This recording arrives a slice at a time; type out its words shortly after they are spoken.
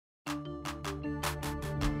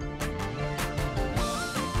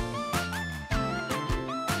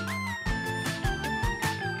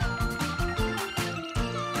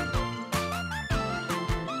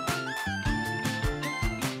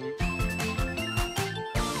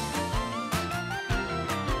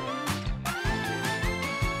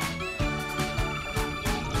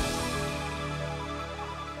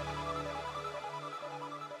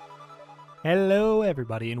Hello,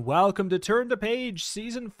 everybody, and welcome to Turn the Page,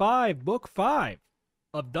 Season 5, Book 5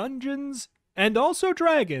 of Dungeons and also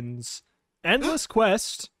Dragons, Endless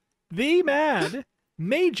Quest, The Mad,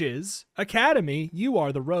 Mages, Academy, You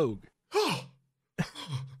Are the Rogue.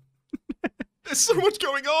 There's so much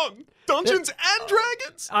going on. Dungeons and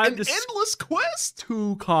Dragons? An endless quest?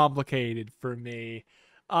 Too complicated for me.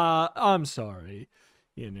 I'm sorry.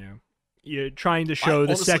 You know, you're trying to show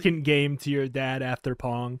the second game to your dad after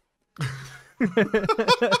Pong.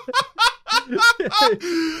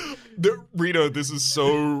 Rito, this is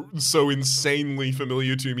so insanely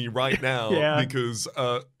familiar to me right now because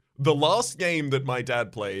the last game that my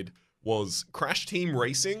dad played was Crash Team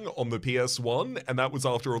Racing on the PS1, and that was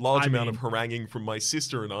after a large amount of haranguing from my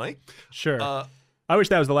sister and I. Sure. I wish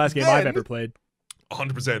that was the last game I've ever played.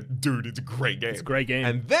 100%. Dude, it's a great game. It's a great game.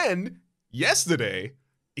 And then, yesterday,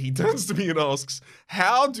 he turns to me and asks,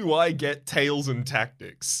 how do I get Tales and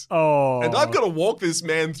Tactics? Oh. And I've got to walk this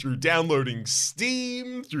man through downloading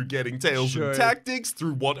Steam, through getting Tales and Tactics,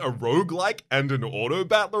 through what a roguelike and an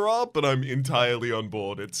auto-battler are, but I'm entirely on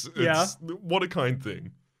board. It's what a kind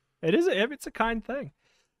thing. It's a kind thing.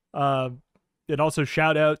 And also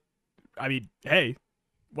shout out, I mean, hey,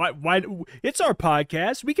 why it's our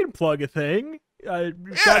podcast. We can plug a thing.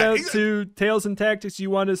 Shout out to Tales and Tactics. You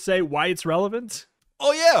want to say why it's relevant?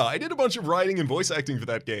 Oh yeah, I did a bunch of writing and voice acting for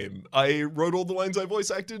that game. I wrote all the lines I voice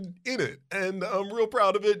acted in it, and I'm real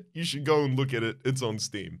proud of it. You should go and look at it. It's on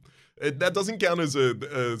Steam. That doesn't count as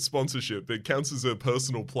a sponsorship. It counts as a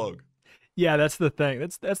personal plug. Yeah, that's the thing.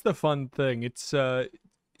 That's the fun thing. It's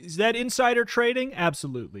is that insider trading?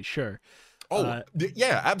 Absolutely, sure. Oh,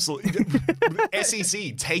 yeah, absolutely.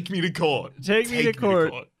 SEC, take me to court. Take me to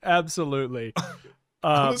court. Absolutely.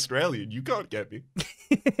 I'm Australian. You can't get me.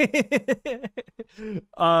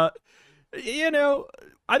 You know,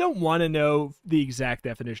 I don't want to know the exact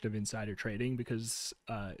definition of insider trading because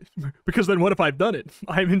then what if I've done it?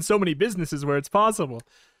 I'm in so many businesses where it's possible.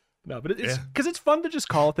 No, but it's because it's fun to just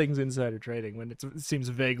call things insider trading when it seems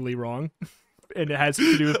vaguely wrong. And it has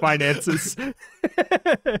to do with finances.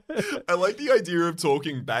 I like the idea of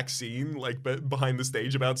talking back scene, like behind the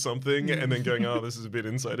stage about something, and then going, "Oh, this is a bit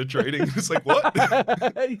insider trading." It's like, what?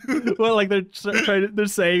 Well, like they're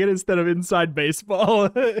saying it instead of inside baseball.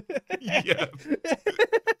 Yeah.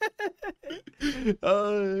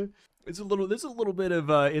 There's a little bit of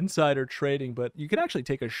insider trading, but you can actually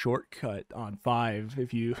take a shortcut on 5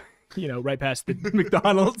 if you right past the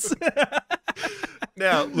McDonald's.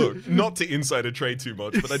 Now, look, not to insider trade too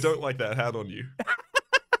much, but I don't like that hat on you.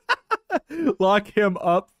 Lock him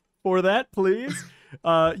up for that, please.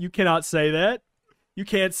 You cannot say that. You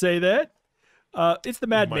can't say that. It's the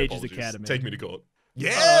Mad Mages Academy. Take me to court.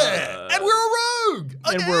 Yeah! And we're a rogue!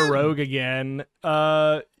 Again! And we're a rogue again.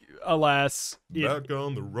 Alas. Back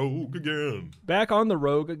on the rogue again. Back on the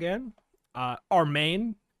rogue again. Our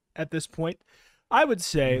main, at this point, I would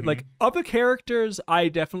say, like, of the characters, I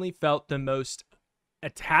definitely felt the most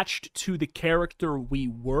attached to the character we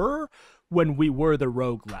were when we were the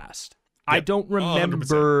rogue last. Yep. I don't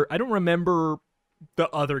remember the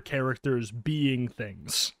other characters being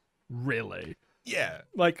things, really. Yeah.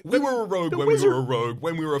 Like we were a rogue when we were a rogue.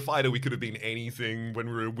 When we were a fighter, we could have been anything. When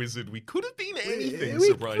we were a wizard, we could have been anything,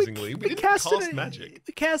 surprisingly. We didn't cast magic.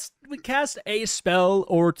 We cast a spell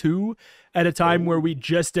or two at a time where we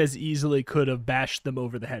just as easily could have bashed them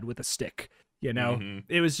over the head with a stick. You know?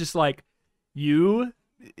 It was just like, you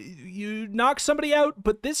knock somebody out,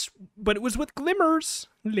 but it was with glimmers.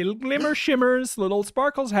 Little glimmer shimmers, little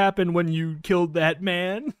sparkles happen when you killed that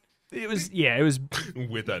man. It was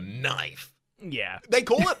with a knife. Yeah. They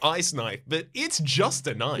call it ice knife, but it's just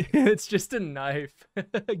a knife. It's just a knife.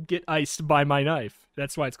 Get iced by my knife.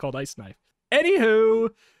 That's why it's called Ice Knife. Anywho,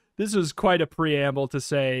 this was quite a preamble to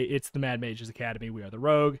say it's the Mad Mages Academy. We are the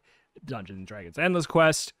Rogue. Dungeons and Dragons Endless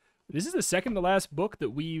Quest. This is the second to last book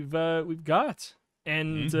that we've got.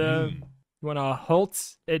 And you want a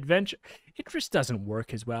Holtz adventure? It just doesn't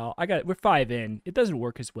work as well. We're 5 in. It doesn't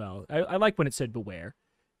work as well. I like when it said beware.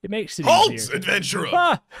 It makes it Holtz easier. Adventurer!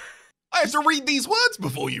 Ah! I have to read these words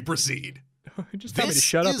before you proceed. Just tell me to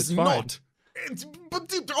shut up, it's fine.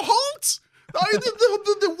 But Holtz!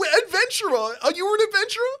 The adventurer! Are you an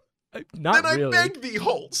adventurer? Not then really. I beg thee,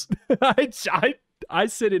 Holtz. I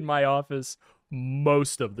sit in my office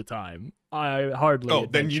most of the time. I hardly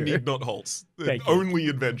adventure. Then you need not Holtz. Only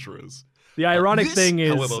adventurers. The ironic thing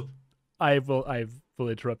is, however, I will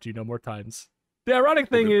interrupt you no more times. The ironic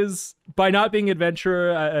thing is, by not being an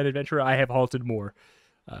adventurer, I have halted more.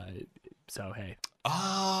 So hey.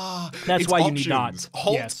 That's why you need not.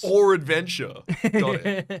 Halt or adventure. Got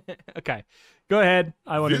it. Okay. Go ahead.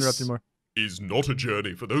 I won't interrupt you more. is not a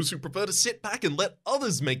journey for those who prefer to sit back and let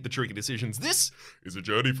others make the tricky decisions. This is a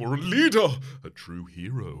journey for a leader, a true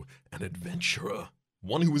hero, an adventurer.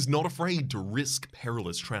 One who is not afraid to risk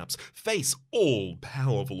perilous traps, face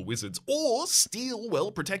all-powerful wizards, or steal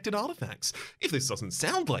well-protected artifacts. If this doesn't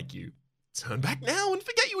sound like you, turn back now and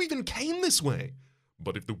forget you even came this way.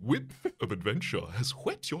 But if the whip of adventure has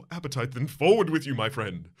whet your appetite, then forward with you, my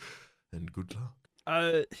friend, and good luck.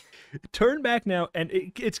 Turn back now, and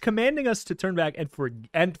it's commanding us to turn back and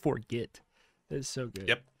forget. That is so good.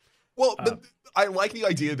 Yep. Well, but I like the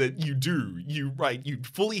idea that you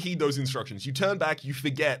fully heed those instructions. You turn back, you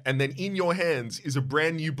forget, and then in your hands is a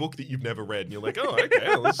brand new book that you've never read, and you're like, oh,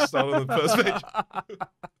 okay, let's start on the first page.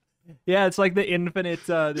 Yeah, it's like the infinite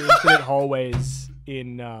hallways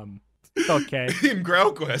in okay. In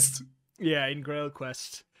Grail Quest. Yeah, in Grail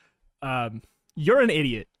Quest. You're an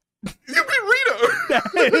idiot. You've been Rito!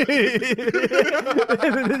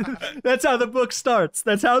 That's how the book starts.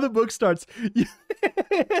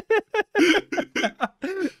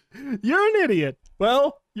 You're an idiot.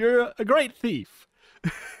 Well, you're a great thief.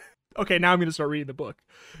 Okay, now I'm going to start reading the book.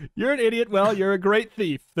 You're an idiot. Well, you're a great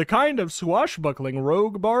thief. The kind of swashbuckling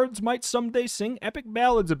rogue bards might someday sing epic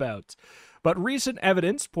ballads about. But recent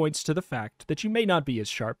evidence points to the fact that you may not be as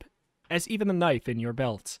sharp as even the knife in your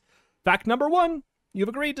belt. Fact number 1. You've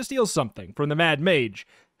agreed to steal something from the Mad Mage,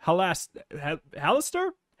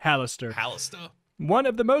 Hallister? One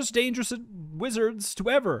of the most dangerous wizards to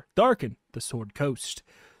ever darken the Sword Coast.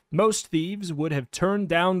 Most thieves would have turned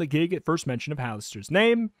down the gig at first mention of Hallister's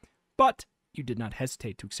name, but you did not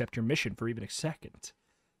hesitate to accept your mission for even a second.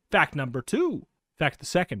 Fact number 2. Fact the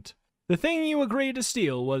second. The thing you agreed to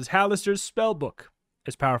steal was Hallister's spellbook.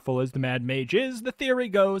 As powerful as the Mad Mage is, the theory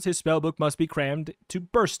goes his spellbook must be crammed to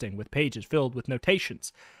bursting with pages filled with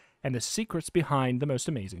notations and the secrets behind the most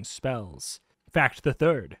amazing spells. Fact the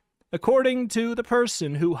third. According to the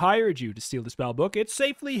person who hired you to steal the spellbook, it's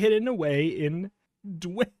safely hidden away in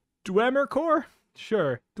Dwemercore?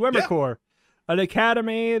 Sure, Dwemercore. Yeah. An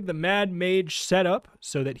academy the Mad Mage set up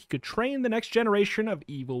so that he could train the next generation of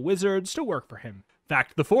evil wizards to work for him.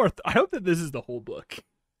 Fact the fourth. I hope that this is the whole book.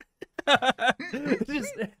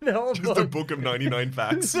 Just a book of 99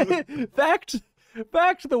 facts. Fact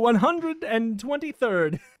the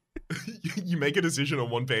 123rd. You make a decision on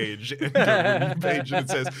one page and go to the page and it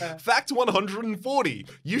says fact 140.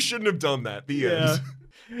 You shouldn't have done that. The end.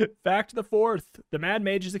 Fact the 4th. The Mad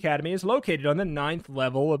Mage's Academy is located on the 9th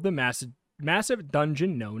level of the massive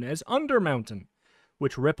dungeon known as Undermountain,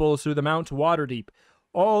 which ripples through the Mount Waterdeep,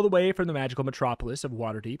 all the way from the magical metropolis of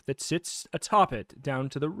Waterdeep that sits atop it down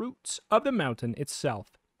to the roots of the mountain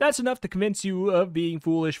itself. That's enough to convince you of being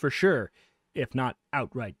foolish for sure, if not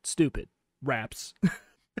outright stupid. Raps.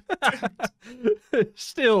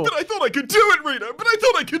 Still. But I thought I could do it, Rita!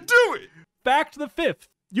 Fact the 5th.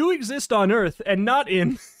 You exist on Earth and not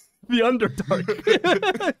in the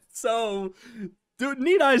Underdark. So,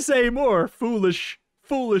 need I say more, foolish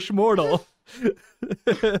mortal?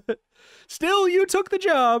 Still, you took the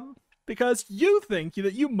job because you think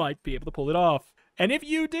that you might be able to pull it off. And if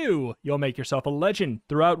you do, you'll make yourself a legend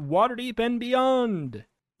throughout Waterdeep and beyond.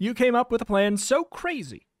 You came up with a plan so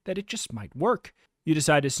crazy that it just might work. You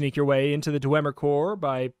decide to sneak your way into the Dwemercore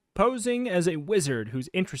by posing as a wizard who's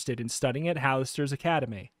interested in studying at Hallister's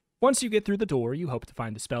Academy. Once you get through the door, you hope to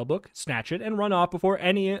find the spellbook, snatch it, and run off before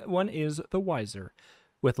anyone is the wiser.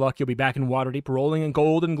 With luck, you'll be back in Waterdeep rolling in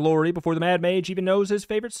gold and glory before the Mad Mage even knows his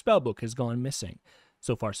favorite spellbook has gone missing.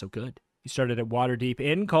 So far, so good. You started at Waterdeep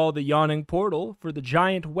Inn, called the Yawning Portal, for the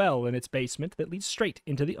giant well in its basement that leads straight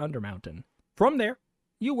into the Undermountain. From there,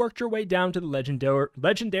 you worked your way down to the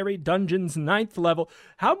legendary dungeon's 9th level.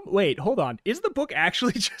 Wait, hold on. Is the book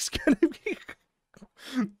actually just gonna be...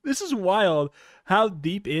 This is wild how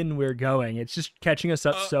deep in we're going. It's just catching us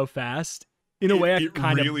up so fast. In a way I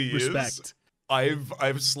kind of respect.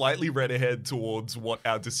 I've slightly read ahead towards what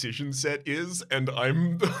our decision set is, and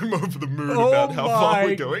I'm over the moon about how far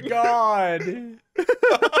we're going. Oh my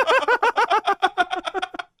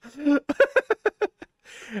god!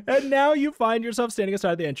 And now you find yourself standing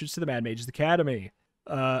aside the entrance to the Mad Mage's Academy.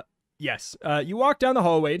 Yes. You walk down the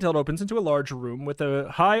hallway until it opens into a large room with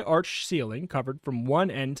a high arched ceiling covered from one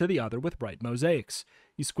end to the other with bright mosaics.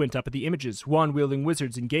 You squint up at the images, wand-wielding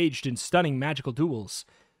wizards engaged in stunning magical duels.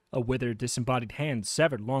 A withered, disembodied hand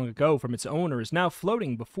severed long ago from its owner is now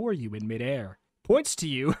floating before you in midair. Points to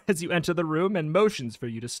you as you enter the room and motions for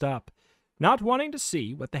you to stop. Not wanting to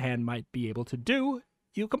see what the hand might be able to do,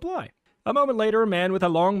 you comply. A moment later, a man with a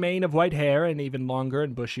long mane of white hair and even longer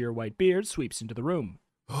and bushier white beard sweeps into the room.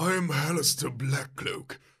 I am Hallister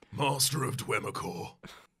Blackcloak, Master of Dwemercore.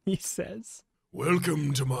 He says.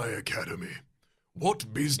 Welcome to my academy.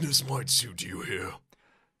 What business might suit you here?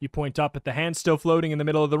 You point up at the hand still floating in the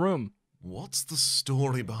middle of the room. What's the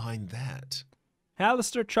story behind that?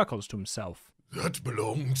 Hallister chuckles to himself. That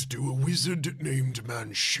belonged to a wizard named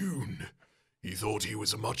Manshoon. He thought he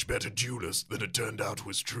was a much better duelist than it turned out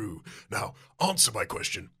was true. Now, answer my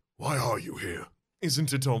question. Why are you here?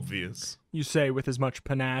 Isn't it obvious? You say with as much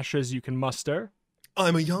panache as you can muster.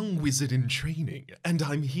 I'm a young wizard in training, and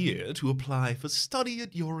I'm here to apply for study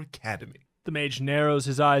at your academy. The mage narrows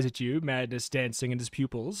his eyes at you, madness dancing in his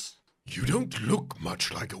pupils. You don't look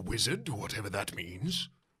much like a wizard, whatever that means.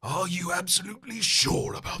 Are you absolutely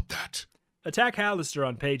sure about that? Attack Hallister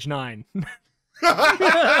on page 9. I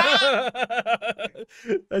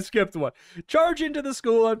skipped one. Charge into the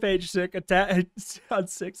school on page 6. Attack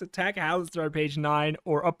Hallister on page 9,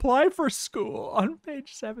 or apply for school on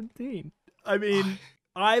page 17. I mean,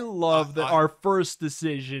 I love that our first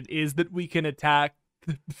decision is that we can attack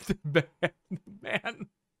the man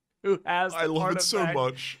who has the I love it so artifact.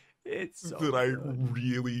 much It's so that I good.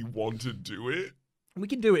 really want to do it. We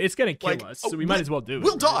can do it. It's gonna kill us, so we might as well do it.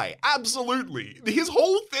 We'll die, absolutely. His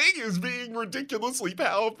whole thing is being ridiculously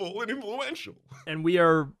powerful and influential. And we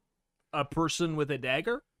are a person with a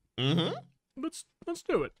dagger. Mm-hmm. Let's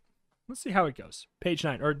do it. Let's see how it goes. Page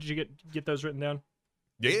 9. Or did you get those written down?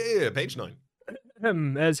 Yeah, page 9.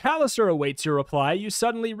 As Hallister awaits your reply, you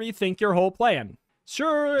suddenly rethink your whole plan.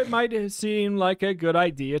 Sure, it might seem like a good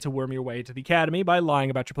idea to worm your way to the academy by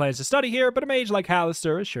lying about your plans to study here, but a mage like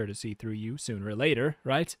Hallister is sure to see through you sooner or later,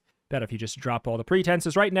 right? Bet if you just drop all the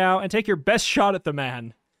pretenses right now and take your best shot at the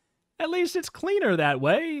man. At least it's cleaner that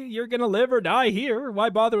way. You're gonna live or die here.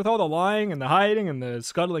 Why bother with all the lying and the hiding and the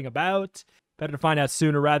scuttling about? Better to find out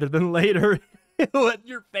sooner rather than later what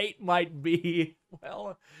your fate might be.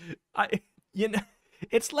 Well,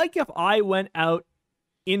 it's like if I went out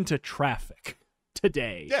into traffic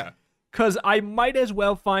today. Yeah. Because I might as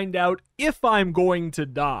well find out if I'm going to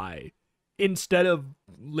die instead of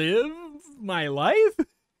live my life.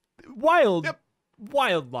 Wild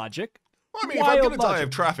logic. I mean, if I'm going to die of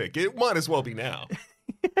traffic, it might as well be now.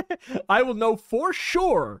 I will know for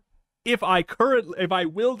sure if I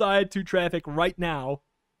will die to traffic right now,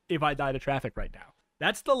 if I die to traffic right now.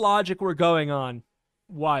 That's the logic we're going on.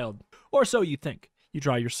 Wild. Or so you think. You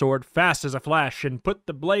draw your sword fast as a flash and put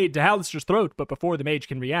the blade to Hallister's throat, but before the mage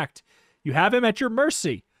can react, you have him at your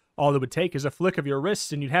mercy. All it would take is a flick of your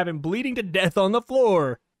wrist and you'd have him bleeding to death on the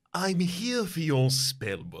floor. I'm here for your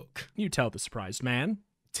spellbook. You tell the surprised man.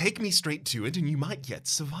 Take me straight to it and you might yet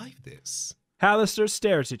survive this. Hallister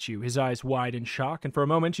stares at you, his eyes wide in shock, and for a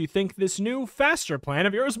moment you think this new, faster plan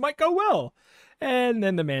of yours might go well. And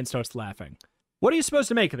then the man starts laughing. What are you supposed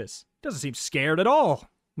to make of this? Doesn't seem scared at all.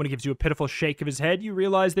 When he gives you a pitiful shake of his head, you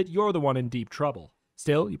realize that you're the one in deep trouble.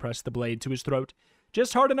 Still, you press the blade to his throat,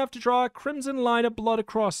 just hard enough to draw a crimson line of blood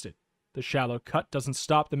across it. The shallow cut doesn't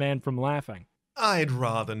stop the man from laughing. I'd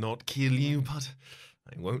rather not kill you, but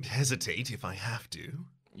I won't hesitate if I have to.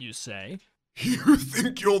 You say? You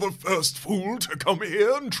think you're the first fool to come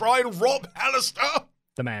here and try and rob Hallister?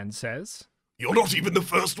 The man says. You're not even the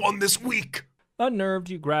first one this week. Unnerved,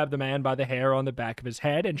 you grab the man by the hair on the back of his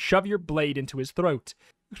head and shove your blade into his throat.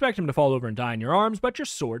 You expect him to fall over and die in your arms, but your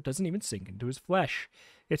sword doesn't even sink into his flesh.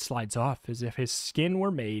 It slides off as if his skin were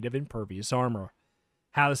made of impervious armor.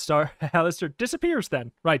 Hallister disappears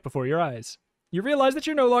then, right before your eyes. You realize that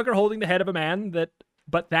you're no longer holding the head of a man,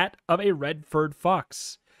 but that of a red-furred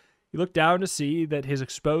fox. You look down to see that his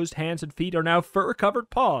exposed hands and feet are now fur-covered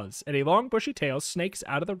paws, and a long bushy tail snakes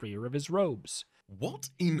out of the rear of his robes. What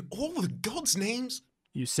in all the gods' names?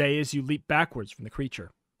 You say as you leap backwards from the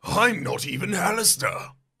creature. I'm not even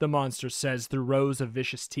Hallister, the monster says through rows of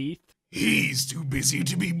vicious teeth. He's too busy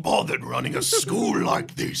to be bothered running a school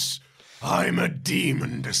like this. I'm a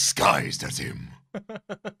demon disguised as him.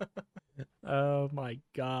 Oh my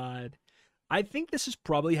god. I think this is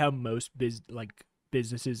probably how most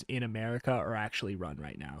businesses in America are actually run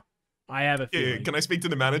right now. I have a feeling. Yeah, can I speak to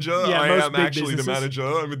the manager? Yeah, I most am big actually businesses. the manager.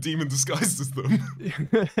 I'm a demon disguised as them.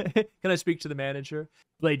 Can I speak to the manager?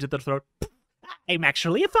 Blade to the throat. I'm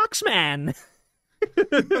actually a foxman.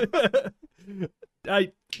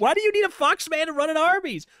 Why do you need a foxman to run an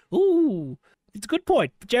Arby's? Ooh, it's a good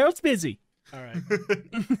point. Gerald's busy. All right.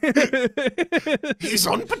 He's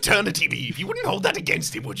on paternity leave. You wouldn't hold that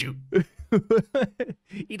against him, would you?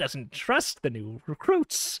 He doesn't trust the new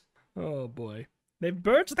recruits. Oh, boy. They've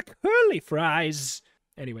burnt the curly fries.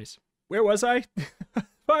 Anyways, where was I? The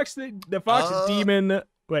fox demon.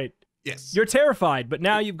 Wait. Yes. You're terrified, but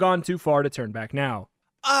now you've gone too far to turn back now.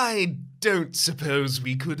 I don't suppose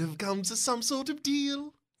we could have come to some sort of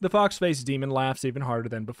deal. The fox-faced demon laughs even harder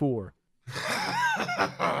than before.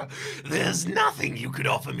 There's nothing you could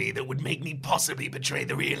offer me that would make me possibly betray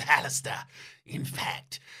the real Hallister. In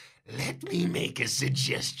fact, let me make a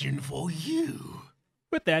suggestion for you.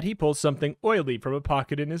 With that, he pulls something oily from a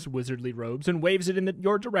pocket in his wizardly robes and waves it in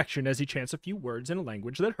your direction as he chants a few words in a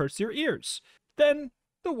language that hurts your ears. Then,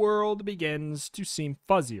 the world begins to seem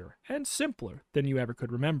fuzzier and simpler than you ever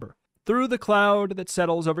could remember. Through the cloud that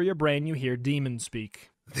settles over your brain, you hear demons speak.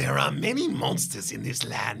 There are many monsters in this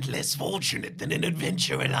land less fortunate than an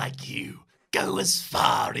adventurer like you. Go as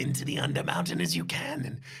far into the Undermountain as you can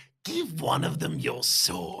and give one of them your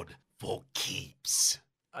sword for keeps.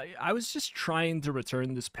 I was just trying to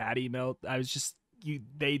return this patty melt.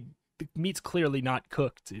 The meat's clearly not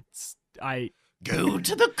cooked. Go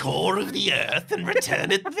to the core of the earth and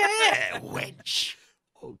return it there, wench.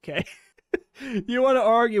 Okay. You want to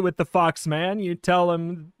argue with the fox man, you tell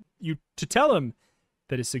him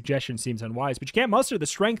that his suggestion seems unwise, but you can't muster the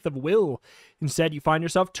strength of will. Instead, you find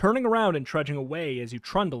yourself turning around and trudging away as you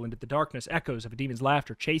trundle into the darkness. Echoes of a demon's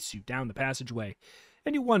laughter chase you down the passageway,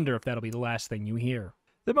 and you wonder if that'll be the last thing you hear.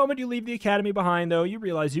 The moment you leave the academy behind, though, you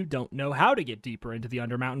realize you don't know how to get deeper into the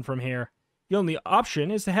Undermountain from here. The only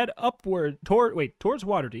option is to head upward towards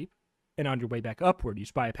Waterdeep, and on your way back upward, you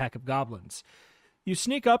spy a pack of goblins. You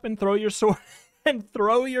sneak up and throw your sword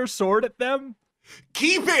at them.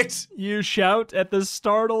 Keep it! You shout at the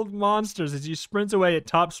startled monsters as you sprint away at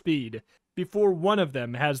top speed, before one of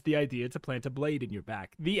them has the idea to plant a blade in your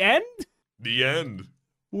back. The end? The end.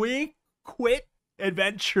 We quit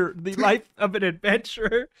adventure, the life of an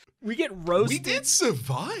adventurer. We get roasted. We did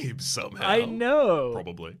survive somehow. I know.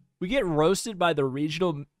 Probably. We get roasted by the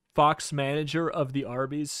regional fox manager of the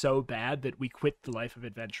Arby's so bad that we quit the life of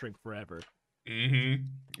adventuring forever. Mm-hmm.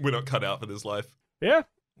 We're not cut out for this life. Yeah.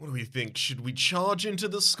 What do we think? Should we charge into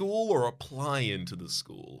the school or apply into the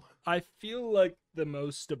school? I feel like the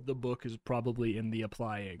most of the book is probably in the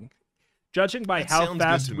applying. Judging by That how sounds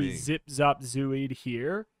fast good to we me. zip zop zooied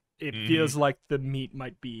here, it feels like the meat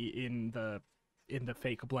might be in the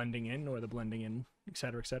fake blending in or the blending in,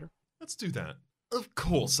 etc., etc. Let's do that. Of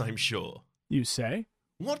course, I'm sure. You say?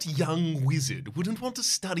 What young wizard wouldn't want to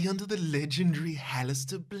study under the legendary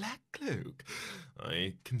Hallister Blackcloak?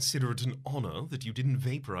 I consider it an honor that you didn't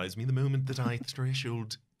vaporize me the moment that I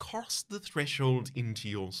crossed the threshold into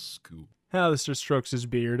your school. Hallister strokes his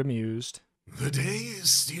beard, amused. The day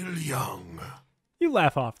is still young. You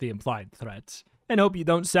laugh off the implied threat, and hope you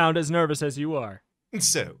don't sound as nervous as you are.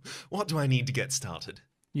 So, what do I need to get started?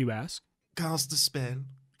 You ask. Cast a spell?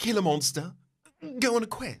 Kill a monster? Go on a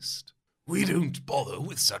quest? We don't bother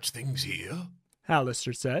with such things here.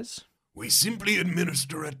 Hallister says. We simply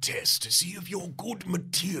administer a test to see if you're good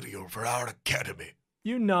material for our academy.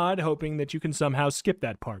 You nod, hoping that you can somehow skip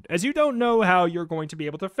that part, as you don't know how you're going to be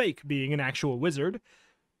able to fake being an actual wizard.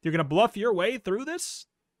 You're going to bluff your way through this,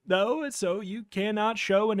 though, so you cannot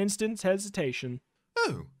show an instant's hesitation.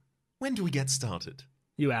 Oh, when do we get started?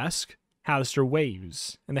 You ask. Hallister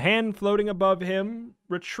waves, and the hand floating above him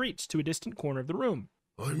retreats to a distant corner of the room.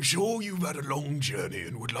 I'm sure you've had a long journey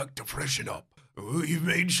and would like to freshen up. We've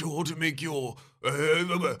made sure to make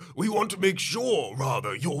we want to make sure,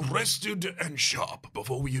 you're rested and sharp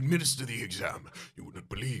before we administer the exam. You wouldn't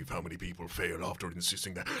believe how many people fail after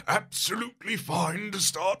insisting they're absolutely fine to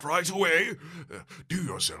start right away. Do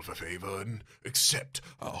yourself a favor and accept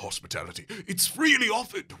our hospitality. It's freely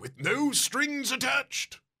offered with no strings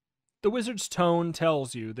attached. The wizard's tone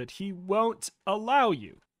tells you that he won't allow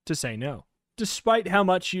you to say no. Despite how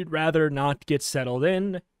much you'd rather not get settled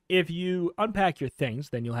in, if you unpack your things,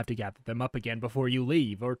 then you'll have to gather them up again before you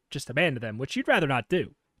leave, or just abandon them, which you'd rather not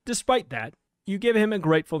do. Despite that, you give him a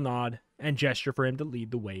grateful nod and gesture for him to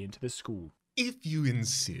lead the way into the school. If you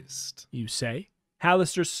insist. You say.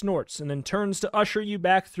 Hallister snorts and then turns to usher you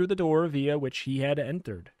back through the door via which he had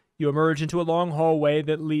entered. You emerge into a long hallway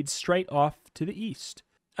that leads straight off to the east.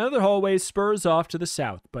 Another hallway spurs off to the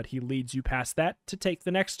south, but he leads you past that to take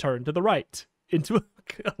the next turn to the right, into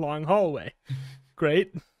a long hallway.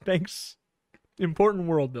 Great, thanks. Important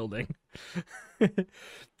world building.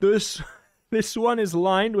 This one is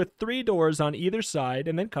lined with 3 doors on either side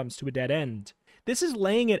and then comes to a dead end. This is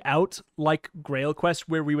laying it out like Grail Quest,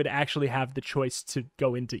 where we would actually have the choice to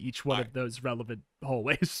go into each one of those relevant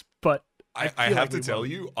hallways. But I have to tell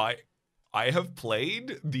you, I have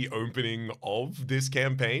played the opening of this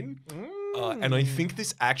campaign, and I think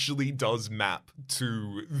this actually does map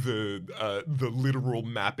to the literal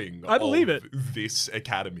mapping of this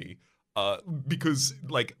academy. Because,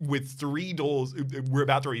 like, with 3 doors, we're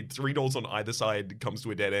about to read 3 doors on either side comes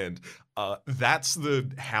to a dead end. That's the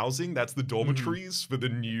housing, that's the dormitories for the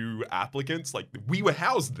new applicants. Like, we were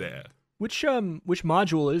housed there. Which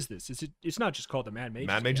module is this? It's not just called the Mad Mage.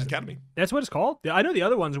 Mad Mage's Academy. That's what it's called? I know the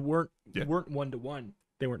other ones weren't one-to-one.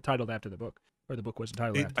 They weren't titled after the book. Or the book wasn't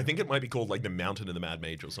titled after. I think it might be called like the Mountain of the Mad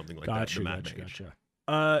Mage or something like that. The Mad Mage.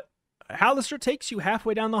 Gotcha. Hallister takes you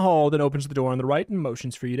halfway down the hall, then opens the door on the right and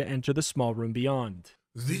motions for you to enter the small room beyond.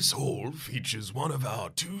 This hall features one of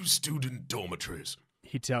our 2 student dormitories.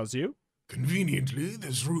 He tells you. Conveniently,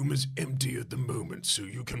 this room is empty at the moment, so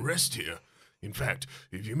you can rest here. In fact,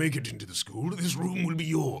 if you make it into the school, this room will be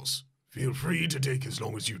yours. Feel free to take as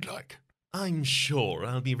long as you'd like. I'm sure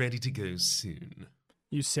I'll be ready to go soon,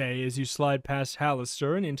 you say as you slide past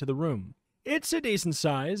Hallister and into the room. It's a decent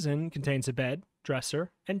size and contains a bed,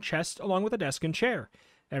 dresser, and chest along with a desk and chair.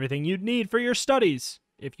 Everything you'd need for your studies,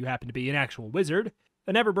 if you happen to be an actual wizard.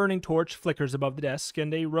 An ever-burning torch flickers above the desk,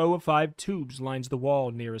 and a row of 5 tubes lines the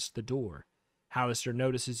wall nearest the door. Hallister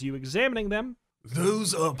notices you examining them.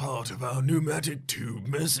 Those are part of our pneumatic tube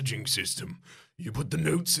messaging system. You put the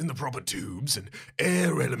notes in the proper tubes, and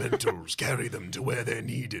air elementals carry them to where they're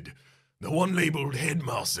needed. The one labeled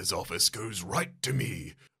Headmaster's office goes right to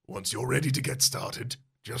me. Once you're ready to get started,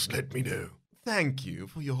 just let me know. Thank you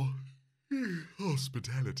for your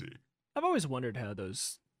hospitality. I've always wondered how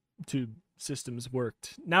those tube systems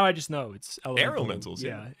worked. Now I just know it's air elementals.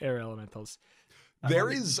 Yeah, air elementals.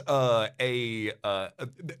 There is a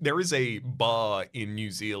bar in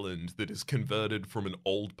New Zealand that is converted from an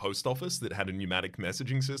old post office that had a pneumatic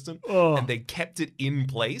messaging system, and they kept it in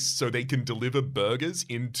place so they can deliver burgers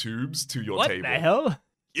in tubes to your table. What the hell?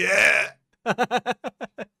 Yeah.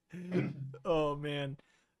 Oh man,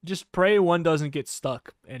 just pray one doesn't get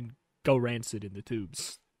stuck and go rancid in the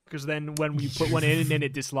tubes, because then when we put one in and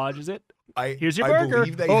it dislodges it, here's your burger.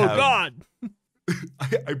 God.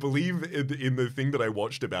 I believe in the thing that I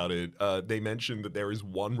watched about it, they mentioned that there is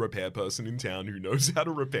one repair person in town who knows how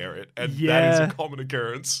to repair it, and that is a common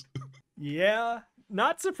occurrence. Yeah,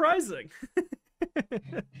 not surprising.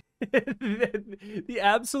 The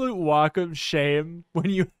absolute walk of shame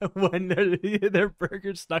when their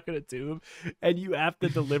burger's stuck in a tube and you have to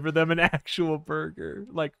deliver them an actual burger,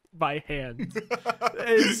 like by hand.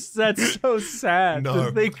 That's so sad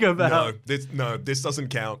to think about. This doesn't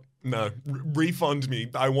count. No, refund me.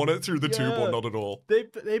 I want it through the tube or not at all.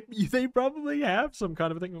 They probably have some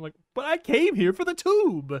kind of thing. I'm like, but I came here for the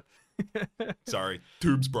tube. Sorry,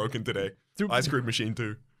 tube's broken today. Ice cream machine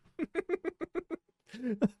too.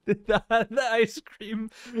 the ice cream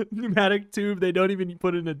pneumatic tube. They don't even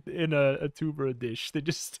put in a tube or a dish. You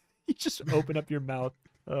just open up your mouth.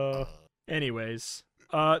 Anyways,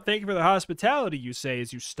 thank you for the hospitality. You say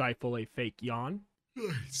as you stifle a fake yawn.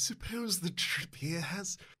 I suppose the trip here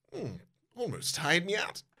has almost tired me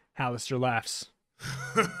out. Hallister laughs.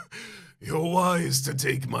 You're wise to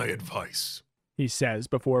take my advice, he says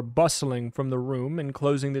before bustling from the room and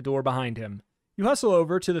closing the door behind him. You hustle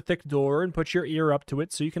over to the thick door and put your ear up to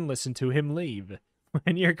it so you can listen to him leave.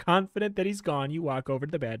 When you're confident that he's gone, you walk over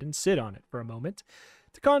to the bed and sit on it for a moment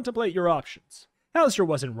to contemplate your options. Hallister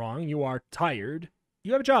wasn't wrong. You are tired.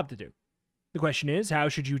 You have a job to do. The question is, how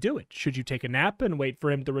should you do it? Should you take a nap and wait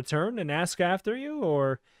for him to return and ask after you,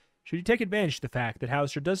 or should you take advantage of the fact that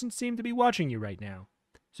Hallister doesn't seem to be watching you right now,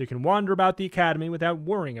 so you can wander about the academy without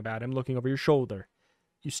worrying about him looking over your shoulder?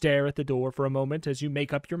 You stare at the door for a moment as you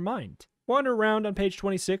make up your mind. Wander around on page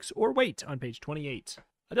 26 or wait on page 28.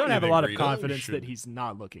 I don't have a lot of confidence that he's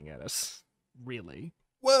not looking at us, really.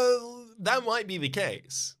 Well, that might be the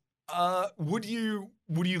case. Would you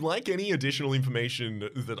like any additional information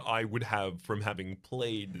that I would have from having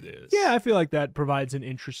played this? Yeah, I feel like that provides an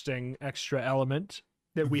interesting extra element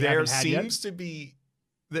that we haven't had yet.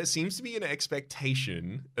 There seems to be an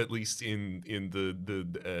expectation, at least in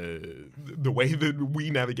the way that we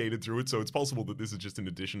navigated through it. So it's possible that this is just an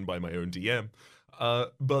addition by my own DM.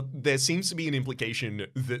 But there seems to be an implication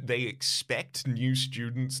that they expect new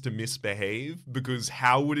students to misbehave, because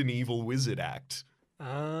how would an evil wizard act?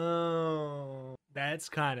 Oh, that's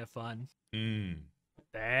kind of fun.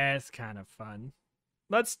 That's kind of fun.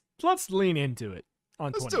 Let's lean into it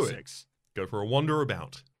on 26. Do it. Go for a wander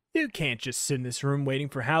about. You can't just sit in this room waiting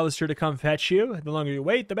for Hallister to come fetch you. The longer you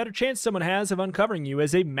wait, the better chance someone has of uncovering you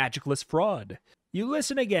as a magicless fraud. You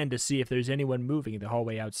listen again to see if there's anyone moving in the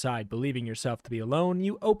hallway outside. Believing yourself to be alone,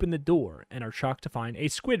 you open the door and are shocked to find a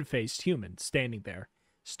squid-faced human standing there,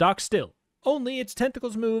 stock still. Only its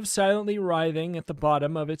tentacles move, silently writhing at the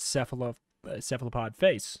bottom of its cephalopod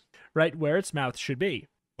face, right where its mouth should be.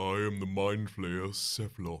 I am the mind flayer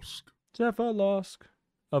Cephalosk. Cephalosk.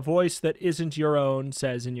 A voice that isn't your own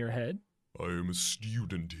says in your head. I am a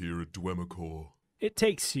student here at Dwemercore. It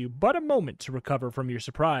takes you but a moment to recover from your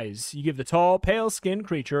surprise. You give the tall, pale-skinned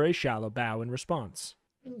creature a shallow bow in response.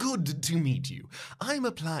 Good to meet you. I'm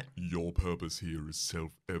applying. Your purpose here is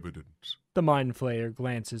self-evident. The Mind Flayer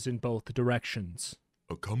glances in both directions.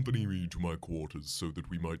 Accompany me to my quarters so that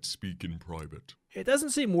we might speak in private. It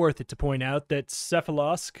doesn't seem worth it to point out that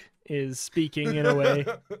Cephalosk is speaking in a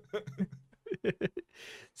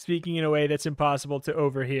way that's impossible to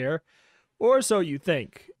overhear, or so you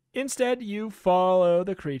think. Instead, you follow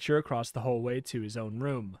the creature across the hallway to his own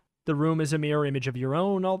room. The room is a mirror image of your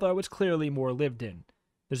own, although it's clearly more lived in.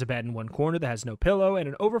 There's a bed in one corner that has no pillow, and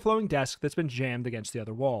an overflowing desk that's been jammed against the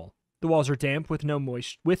other wall. The walls are damp with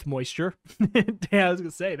moisture. Yeah, I was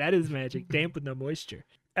gonna say, that is magic. Damp with no moisture.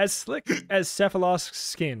 As slick as Cephalosk's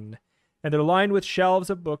skin, and they're lined with shelves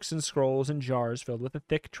of books and scrolls and jars filled with a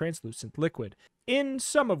thick, translucent liquid, in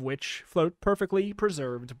some of which float perfectly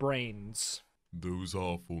preserved brains. Those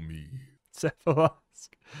are for me.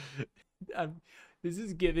 Cephalosk. This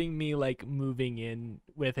is giving me, like, moving in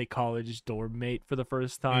with a college dorm mate for the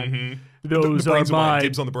first time. Mm-hmm. Those the are my...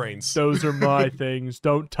 Dibs on the brains. Those are my things.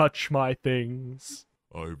 Don't touch my things.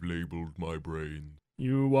 I've labeled my brain.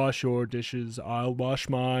 You wash your dishes, I'll wash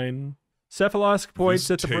mine. Cephalosk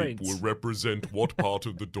points at the brains. This tape will represent what part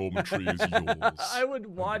of the dormitory is yours. I would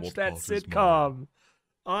watch that sitcom.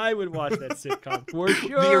 I would watch that sitcom for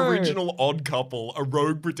sure. The original Odd Couple, a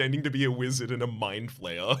rogue pretending to be a wizard and a mind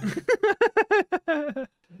flayer.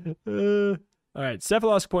 All right,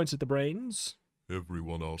 Cephalosk points at the brains.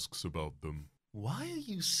 Everyone asks about them. Why are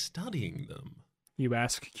you studying them? You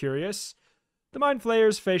ask, curious. The Mind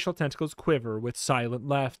Flayer's facial tentacles quiver with silent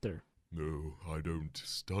laughter. No, I don't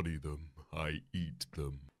study them. I eat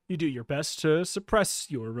them. You do your best to suppress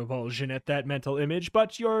your revulsion at that mental image,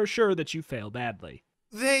 but you're sure that you fail badly.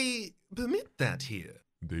 They permit that here.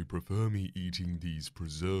 They prefer me eating these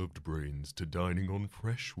preserved brains to dining on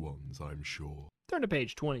fresh ones, I'm sure. Turn to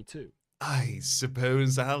page 22. I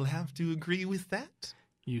suppose I'll have to agree with that.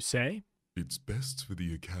 You say. It's best for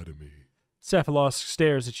the academy. Cephalosk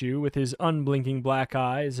stares at you with his unblinking black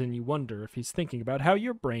eyes, and you wonder if he's thinking about how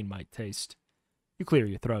your brain might taste. You clear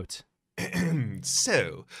your throat.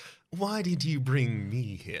 So, why did you bring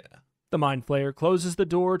me here? The Mind Flayer closes the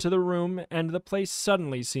door to the room, and the place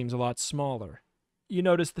suddenly seems a lot smaller. You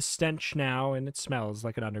notice the stench now, and it smells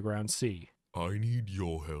like an underground sea. I need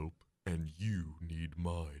your help, and you need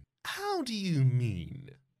mine. How do you mean?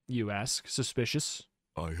 You ask, suspicious.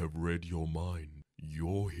 I have read your mind.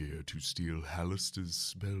 You're here to steal Hallister's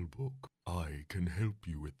spellbook. I can help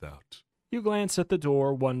you with that. You glance at the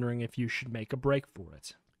door, wondering if you should make a break for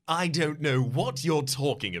it. I don't know what you're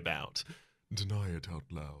talking about. Deny it out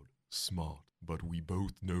loud. Smart, but we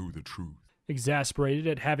both know the truth. Exasperated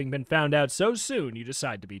at having been found out so soon, you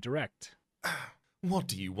decide to be direct. What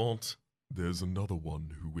do you want? There's another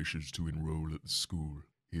one who wishes to enroll at the school.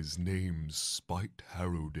 His name's Spite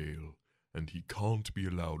Harrowdale, and he can't be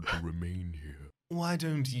allowed to remain here. Why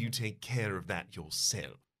don't you take care of that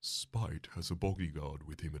yourself? Spite has a bodyguard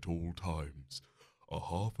with him at all times. A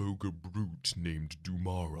half-ogre brute named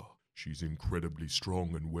Dumara. She's incredibly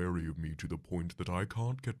strong and wary of me to the point that I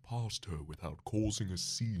can't get past her without causing a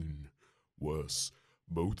scene. Worse,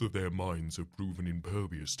 both of their minds have proven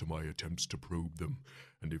impervious to my attempts to probe them,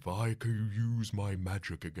 and if I can use my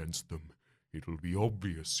magic against them, it'll be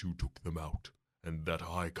obvious who took them out, and that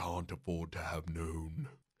I can't afford to have known.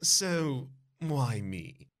 So, why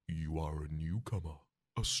me? You are a newcomer,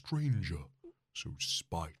 a stranger, so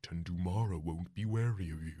Spite and Dumara won't be wary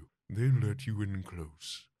of you. They'll let you in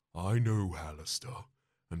close. I know Hallister,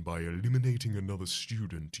 and by eliminating another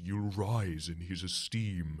student, you'll rise in his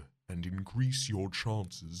esteem and increase your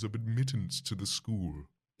chances of admittance to the school.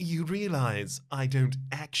 You realize I don't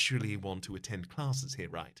actually want to attend classes here,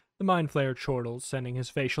 right? The Mind Flayer chortles, sending his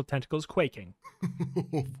facial tentacles quaking.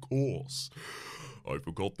 Of course. I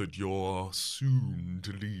forgot that you're soon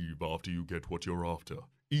to leave after you get what you're after.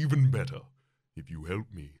 Even better. If you help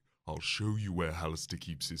me, I'll show you where Hallister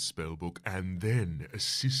keeps his spellbook and then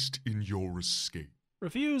assist in your escape.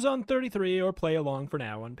 Refuse on 33 or play along for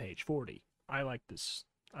now on page 40. I like this,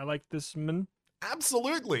 man.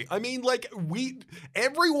 Absolutely. I mean, like,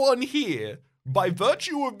 everyone here, by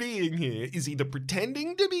virtue of being here, is either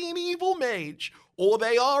pretending to be an evil mage or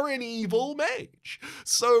they are an evil mage.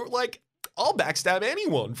 So, like, I'll backstab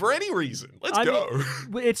anyone for any reason. Let's go.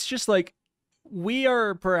 It's just like, we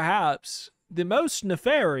are perhaps the most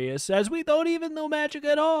nefarious, as we don't even know magic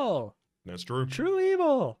at all. That's true. True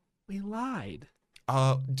evil. We lied.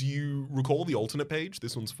 Do you recall the alternate page?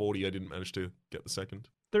 This one's 40. I didn't manage to get the second.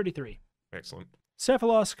 33. Excellent.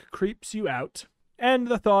 Cephalosk creeps you out, and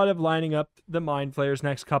the thought of lining up the Mind Flayer's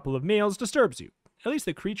next couple of meals disturbs you. At least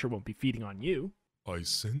the creature won't be feeding on you. I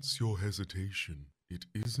sense your hesitation. It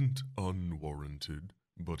isn't unwarranted.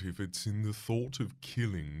 But if it's in the thought of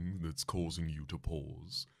killing that's causing you to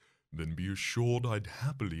pause, then be assured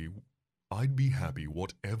I'd be happy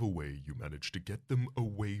whatever way you manage to get them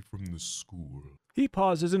away from the school. He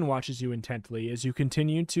pauses and watches you intently as you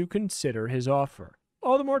continue to consider his offer.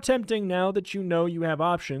 All the more tempting now that you know you have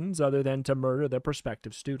options other than to murder the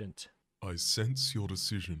prospective student. I sense your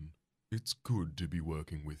decision. It's good to be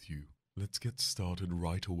working with you. Let's get started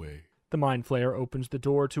right away. The Mind Flayer opens the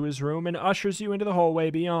door to his room and ushers you into the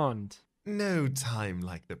hallway beyond. No time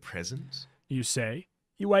like the present, you say.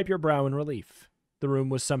 You wipe your brow in relief. The room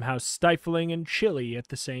was somehow stifling and chilly at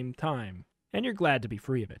the same time, and you're glad to be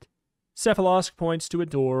free of it. Cephalosk points to a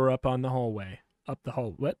door up on the hallway. Up the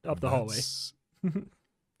hallway.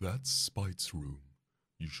 That's Spite's room.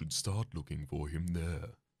 You should start looking for him there.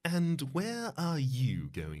 And where are you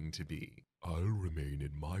going to be? I'll remain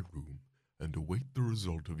in my room and await the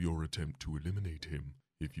result of your attempt to eliminate him.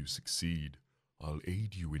 If you succeed, I'll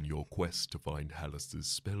aid you in your quest to find Hallister's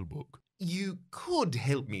spellbook. You could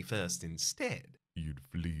help me first instead. You'd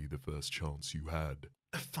flee the first chance you had.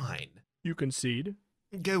 Fine. You concede.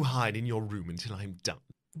 Go hide in your room until I'm done.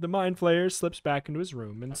 The Mind Flayer slips back into his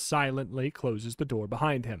room and silently closes the door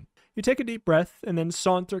behind him. You take a deep breath and then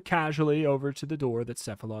saunter casually over to the door that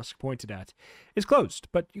Cephalosk pointed at. It's closed,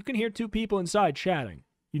 but you can hear two people inside chatting.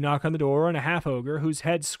 You knock on the door and a half-ogre whose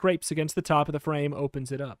head scrapes against the top of the frame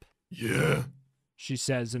opens it up. Yeah? She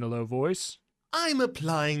says in a low voice. I'm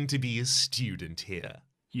applying to be a student here.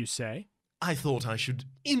 You say. I thought I should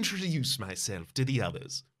introduce myself to the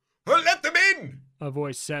others. Let them in! A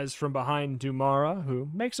voice says from behind Dumara, who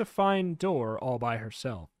makes a fine door all by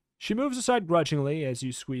herself. She moves aside grudgingly as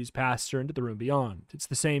you squeeze past her into the room beyond. It's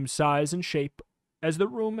the same size and shape as the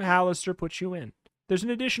room Hallister put you in. There's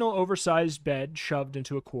an additional oversized bed shoved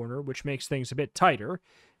into a corner, which makes things a bit tighter,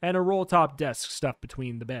 and a roll-top desk stuffed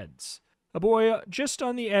between the beds. A boy just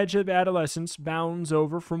on the edge of adolescence bounds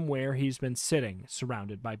over from where he's been sitting,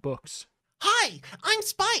 surrounded by books. Hi, I'm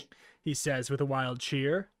Spite, he says with a wild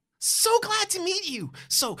cheer. So glad to meet you.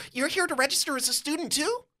 So, you're here to register as a student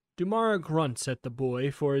too? Dumara grunts at the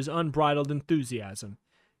boy for his unbridled enthusiasm.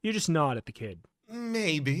 You just nod at the kid.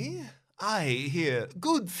 Maybe. I hear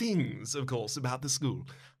good things, of course, about the school.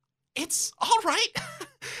 It's all right,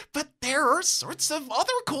 but there are sorts of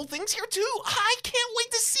other cool things here too. I can't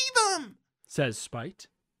wait to see them, says Spite.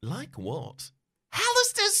 Like what?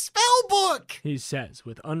 Hallister's spellbook, he says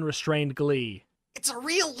with unrestrained glee. It's a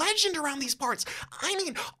real legend around these parts. I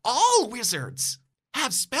mean, all wizards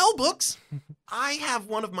have spellbooks. I have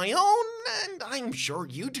one of my own, and I'm sure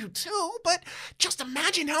you do too, but just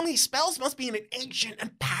imagine how many spells must be in an ancient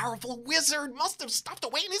and powerful wizard must have stuffed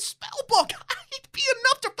away in his spellbook. It'd be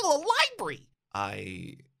enough to fill a library.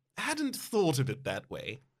 I hadn't thought of it that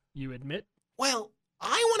way. You admit? Well,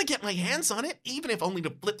 I want to get my hands on it, even if only to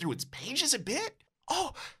flip through its pages a bit.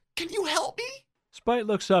 Oh, can you help me? Spite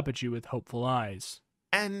looks up at you with hopeful eyes.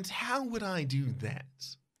 And how would I do that?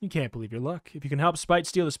 You can't believe your luck. If you can help Spite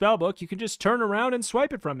steal the spellbook, you can just turn around and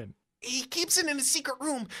swipe it from him. He keeps it in a secret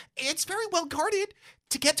room. It's very well guarded.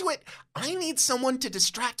 To get to it, I need someone to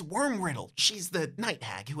distract Wormriddle. She's the night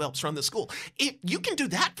hag who helps run the school. If you can do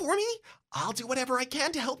that for me, I'll do whatever I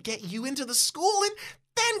can to help get you into the school, and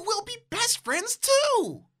then we'll be best friends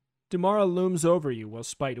too. Dumara looms over you while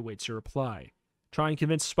Spite awaits your reply. Try and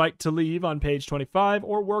convince Spite to leave on page 25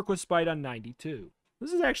 or work with Spite on 92.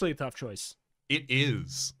 This is actually a tough choice. It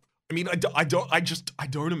is. I mean, I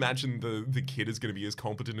don't imagine the kid is going to be as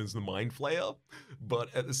competent as the Mind Flayer,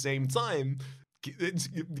 but at the same time,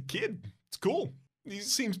 the kid, it's cool. He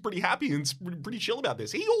seems pretty happy and pretty chill about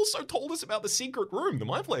this. He also told us about the secret room. The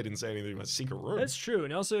Mind Flayer didn't say anything about the secret room. That's true.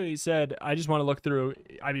 And also he said, I just want to look through,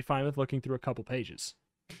 I'd be fine with looking through a couple pages.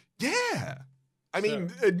 Yeah. I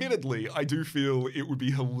mean, admittedly, I do feel it would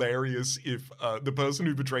be hilarious if the person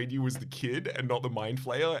who betrayed you was the kid and not the Mind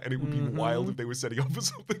Flayer, and it would be wild if they were setting up for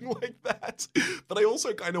something like that. But I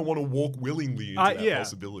also kind of want to walk willingly into that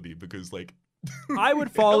possibility because, like... I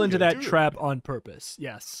would fall into that trap on purpose,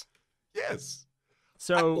 yes. Yes.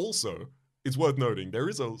 So... Also, it's worth noting, there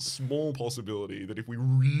is a small possibility that if we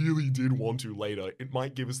really did want to later, it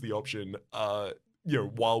might give us the option,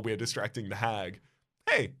 while we're distracting the hag,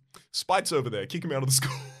 hey, Spite's over there. Kick him out of the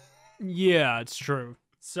school. Yeah, it's true.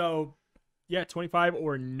 So, yeah, 25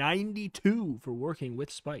 or 92 for working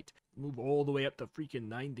with Spite. Move all the way up to freaking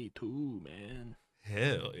 92, man.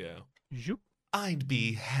 Hell yeah. Zoop. I'd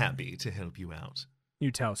be happy to help you out.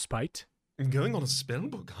 You tell Spite. Going on a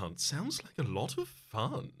spellbook hunt sounds like a lot of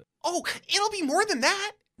fun. Oh, it'll be more than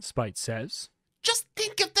that, Spite says. Just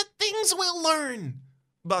think of the things we'll learn.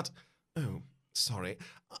 But, sorry,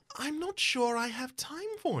 I'm not sure I have time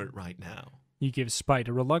for it right now. You give Spite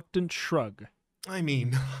a reluctant shrug. I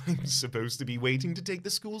mean, I'm supposed to be waiting to take the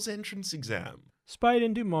school's entrance exam. Spite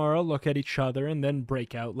and Dumara look at each other and then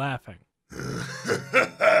break out laughing.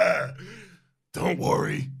 Don't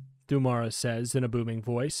worry, Dumara says in a booming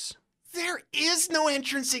voice. There is no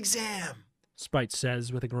entrance exam. Spite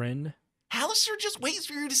says with a grin. Hallister just waits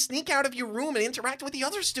for you to sneak out of your room and interact with the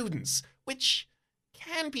other students, which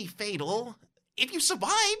can be fatal. If you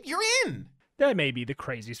survive, you're in. That may be the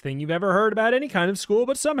craziest thing you've ever heard about any kind of school,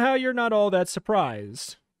 but somehow you're not all that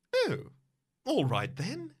surprised. Oh, all right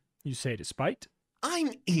then. You say to Spite.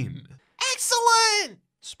 I'm in. Excellent!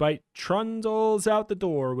 Spite trundles out the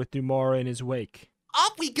door with Dumara in his wake.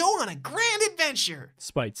 Off we go on a grand adventure.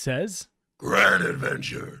 Spite says. grand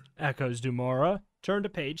adventure. Echoes Dumara. Turn to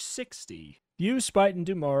page 60. You, Spite, and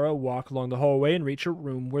Dumara walk along the hallway and reach a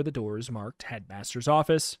room where the door is marked Headmaster's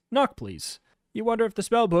Office. Knock, please. You wonder if the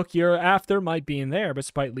spellbook you're after might be in there, but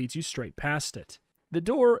Spite leads you straight past it. The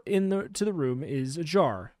door to the room is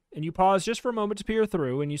ajar, and you pause just for a moment to peer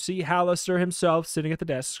through, and you see Hallister himself sitting at the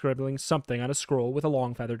desk scribbling something on a scroll with a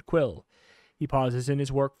long feathered quill. He pauses in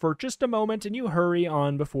his work for just a moment, and you hurry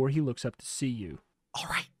on before he looks up to see you. All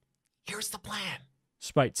right, here's the plan.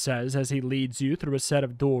 Spite says as he leads you through a set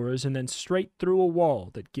of doors and then straight through a wall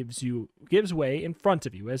that gives way in front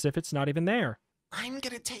of you as if it's not even there. I'm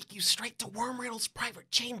gonna take you straight to Wormriddle's private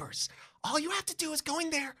chambers. All you have to do is go in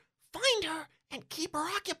there, find her, and keep her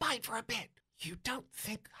occupied for a bit. You don't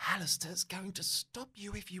think Hallister's going to stop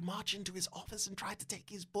you if you march into his office and try to take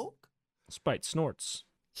his book? Spite snorts.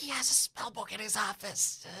 He has a spellbook in his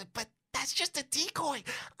office, but that's just a decoy.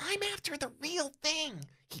 I'm after the real thing.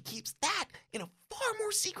 He keeps that in a far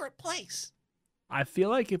more secret place. I feel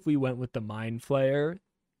like if we went with the Mind Flayer,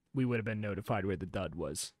 we would have been notified where the dud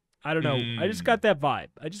was. I don't know. I just got that vibe.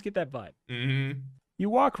 I just get that vibe. Mm-hmm. You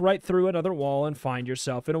walk right through another wall and find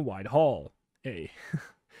yourself in a wide hall. Hey.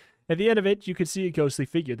 At the end of it, you can see a ghostly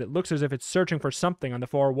figure that looks as if it's searching for something on the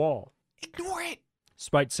far wall. Ignore it.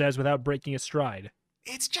 Spite says without breaking a stride.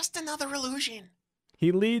 It's just another illusion.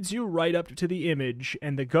 He leads you right up to the image,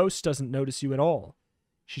 and the ghost doesn't notice you at all.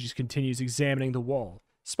 She just continues examining the wall.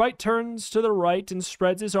 Spite turns to the right and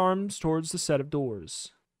spreads his arms towards the set of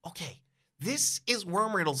doors. Okay, this is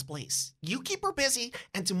Wormriddle's place. You keep her busy,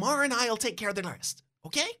 and tomorrow and I'll take care of the rest.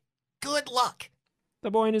 Okay? Good luck. The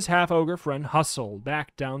boy and his half-ogre friend hustle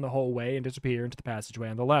back down the hallway and disappear into the passageway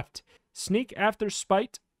on the left. Sneak after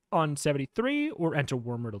Spite on 73 or enter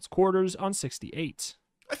Wormriddle's quarters on 68.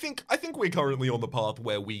 I think we're currently on the path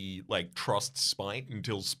where we trust Spite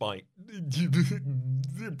until Spite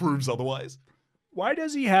proves otherwise. Why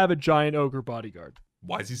does he have a giant ogre bodyguard?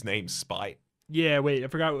 Why is his name Spite? Yeah, wait, I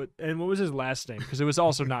forgot what was his last name? Because it was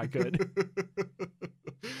also not good.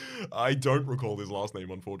 I don't recall his last name,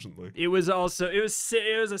 unfortunately. It was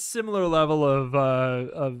a similar level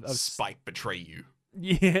of Spite betray you.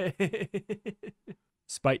 Yeah.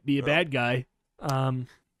 Spite be a bad guy.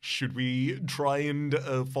 Should we try and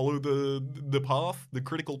follow the path, the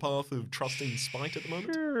critical path of trusting Spite at the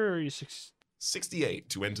moment? Sure. 68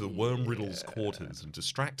 to enter Wormriddle's quarters and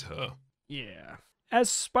distract her. Yeah. As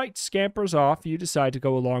Spite scampers off, you decide to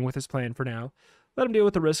go along with his plan for now. Let him deal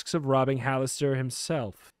with the risks of robbing Hallister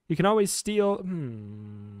himself. You can always steal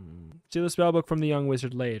the spellbook from the young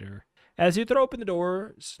wizard later. As you throw open the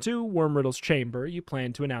doors to Wormriddle's chamber, you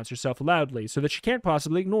plan to announce yourself loudly so that she can't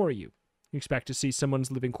possibly ignore you. You expect to see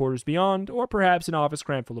someone's living quarters beyond, or perhaps an office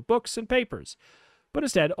crammed full of books and papers. But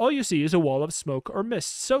instead, all you see is a wall of smoke or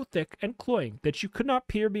mist so thick and cloying that you could not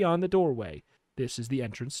peer beyond the doorway. This is the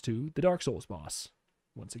entrance to the Dark Souls boss.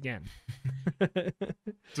 Once again.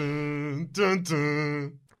 Dun, dun,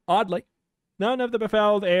 dun. Oddly, none of the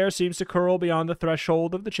befouled air seems to curl beyond the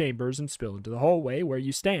threshold of the chambers and spill into the hallway where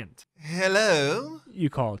you stand. Hello? You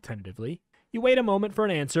call tentatively. You wait a moment for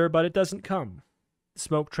an answer, but it doesn't come. The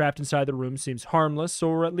smoke trapped inside the room seems harmless,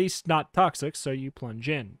 or at least not toxic, so you plunge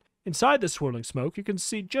in. Inside the swirling smoke, you can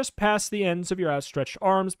see just past the ends of your outstretched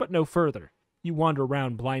arms, but no further. You wander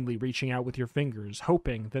around blindly reaching out with your fingers,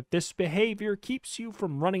 hoping that this behavior keeps you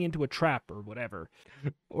from running into a trap or whatever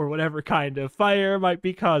kind of fire might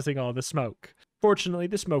be causing all the smoke. Fortunately,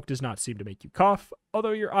 the smoke does not seem to make you cough,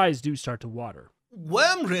 although your eyes do start to water.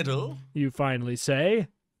 Wormriddle? You finally say.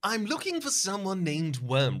 I'm looking for someone named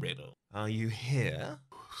Wormriddle. Are you here?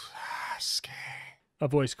 A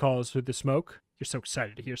voice calls through the smoke. You're so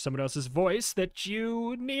excited to hear someone else's voice that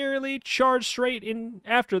you nearly charge straight in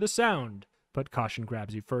after the sound. But caution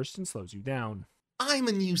grabs you first and slows you down. I'm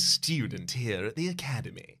a new student here at the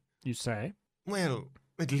academy. You say? Well,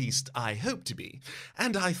 at least I hope to be.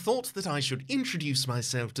 And I thought that I should introduce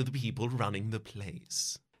myself to the people running the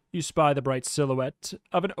place. You spy the bright silhouette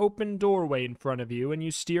of an open doorway in front of you, and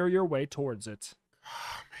you steer your way towards it.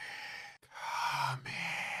 Come in.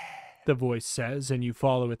 The voice says, and you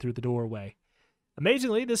follow it through the doorway.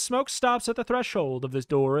 Amazingly, the smoke stops at the threshold of this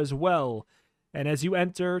door as well, and as you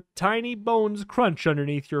enter, tiny bones crunch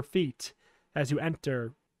underneath your feet. As you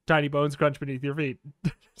enter, tiny bones crunch beneath your feet.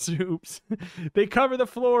 Oops. They cover the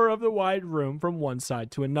floor of the wide room from one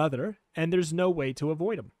side to another, and there's no way to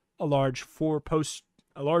avoid them. A large four-poster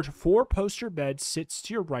bed sits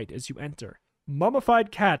to your right as you enter.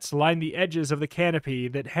 Mummified cats line the edges of the canopy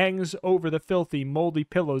that hangs over the filthy, moldy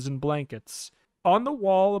pillows and blankets. On the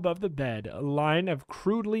wall above the bed, a line of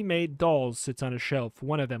crudely made dolls sits on a shelf,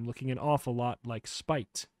 one of them looking an awful lot like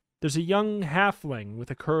Spite. There's a young halfling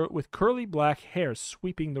with curly black hair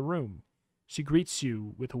sweeping the room. She greets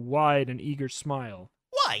you with a wide and eager smile.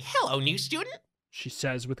 Why, hello, new student. She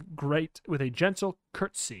says with a gentle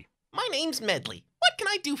curtsy. My name's Medley. What can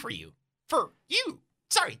I do for you? For you.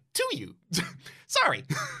 Sorry, to you. Sorry.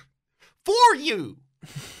 For you.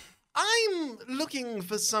 I'm looking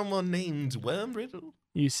for someone named Wormriddle.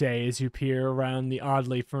 You say as you peer around the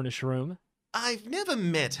oddly furnished room. I've never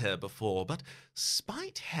met her before, but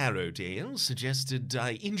Spite Harrowdale suggested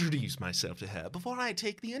I introduce myself to her before I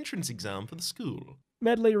take the entrance exam for the school.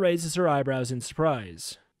 Medley raises her eyebrows in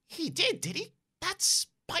surprise. He did he? That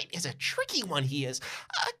Spite is a tricky one, he is.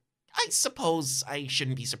 I suppose I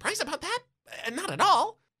shouldn't be surprised about that. Not at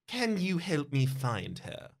all. Can you help me find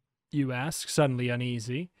her? You ask, suddenly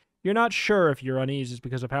uneasy. You're not sure if your unease is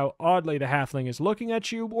because of how oddly the halfling is looking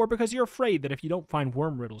at you, or because you're afraid that if you don't find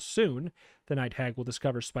Wormriddle soon, the night hag will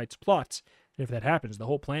discover Spite's plot. And if that happens, the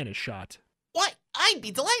whole plan is shot. Why, I'd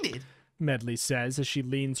be delighted, Medley says as she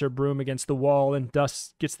leans her broom against the wall and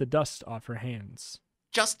gets the dust off her hands.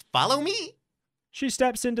 Just follow me. She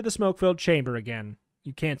steps into the smoke-filled chamber again.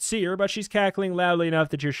 You can't see her, but she's cackling loudly enough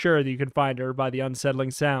that you're sure that you can find her by the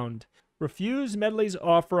unsettling sound. Refuse Medley's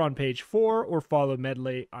offer on page 4 or follow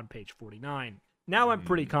Medley on page 49. Now I'm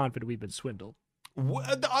pretty confident we've been swindled.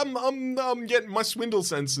 I'm getting my swindle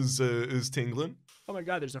sense is tingling. Oh my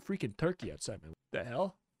god, there's a freaking turkey outside my window. The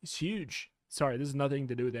hell? He's huge. Sorry, this has nothing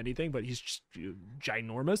to do with anything, but he's just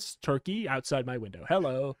ginormous turkey outside my window.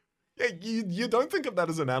 Hello. Yeah, you don't think of that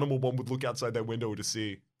as an animal one would look outside their window to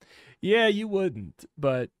see. Yeah, you wouldn't,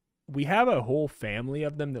 but we have a whole family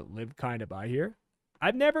of them that live kind of by here.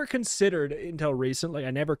 I've never considered, until recently,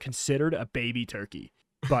 a baby turkey,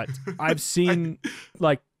 but I've seen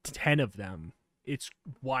like 10 of them. It's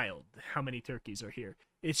wild how many turkeys are here.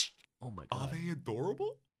 It's, oh my god. Are they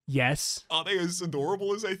adorable? Yes. Are they as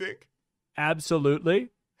adorable as I think? Absolutely.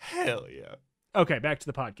 Hell yeah. Okay, back to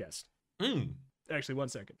the podcast. Mm. Actually, one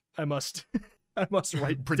second. I must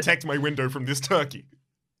write Protect my window from this turkey.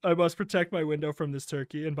 I must protect my window from this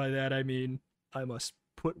turkey, and by that I mean I must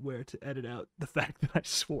put where to edit out the fact that I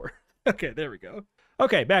swore. Okay, there we go.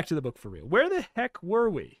 Okay, back to the book for real. Where the heck were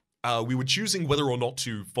we? We were choosing whether or not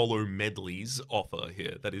to follow Medley's offer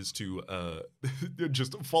here. That is to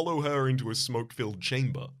just follow her into a smoke-filled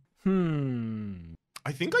chamber.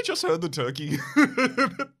 I think I just heard the turkey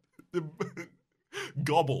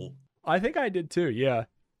gobble. I think I did too, yeah.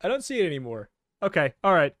 I don't see it anymore. Okay,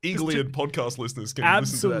 all right. Eagle-eared podcast listeners can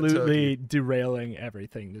absolutely listen to that turkey. derailing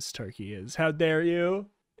everything this turkey is. How dare you?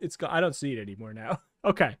 I don't see it anymore now.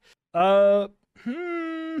 Okay.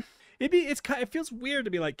 It feels weird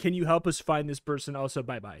to be like, can you help us find this person? Also,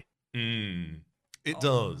 bye-bye. It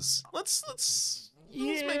does. Let's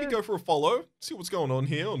maybe go for a follow. See what's going on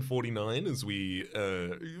here on 49 as we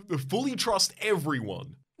fully trust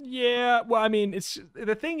everyone. Yeah, well, I mean,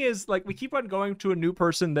 the thing is, like, we keep on going to a new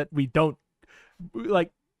person that we don't, like,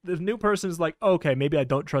 the new person is like, okay, maybe I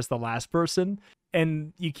don't trust the last person,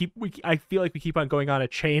 and I feel like we keep on going on a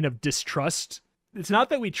chain of distrust. It's not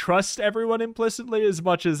that we trust everyone implicitly as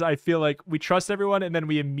much as I feel like we trust everyone, and then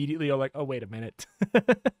we immediately are like, oh, wait a minute.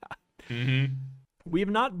 We have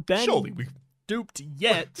not been duped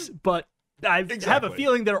yet, but I have a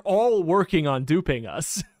feeling they're all working on duping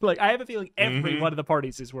us. Like, I have a feeling every one of the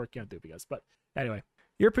parties is working on duping us. But anyway,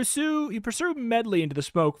 you pursue Medley into the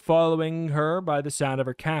smoke, following her by the sound of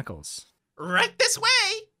her cackles. Right this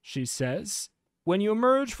way, she says. When you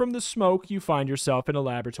emerge from the smoke, you find yourself in a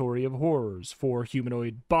laboratory of horrors. 4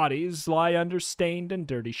 humanoid bodies lie under stained and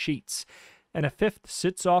dirty sheets, and a 5th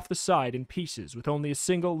sits off the side in pieces with only a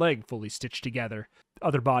single leg fully stitched together.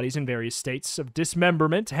 Other bodies in various states of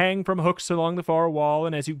dismemberment hang from hooks along the far wall,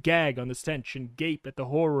 and as you gag on the stench and gape at the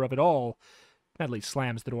horror of it all, Medley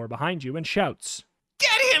slams the door behind you and shouts,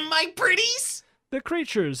 "Get him, my pretties!" The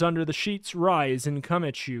creatures under the sheets rise and come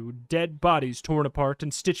at you, dead bodies torn apart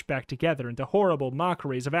and stitched back together into horrible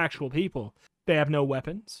mockeries of actual people. They have no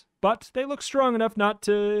weapons, but they look strong enough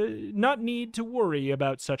not need to worry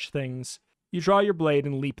about such things. You draw your blade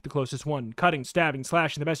and leap the closest one, cutting, stabbing,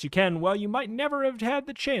 slashing the best you can. While you might never have had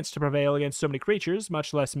the chance to prevail against so many creatures,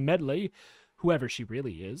 much less Medley, whoever she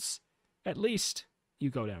really is, at least you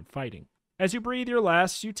go down fighting. As you breathe your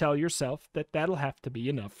last, you tell yourself that that'll have to be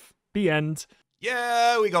enough. The end.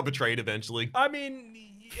 Yeah, we got betrayed eventually. I mean,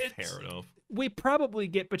 Fair enough. We probably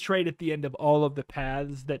get betrayed at the end of all of the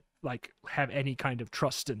paths that, like, have any kind of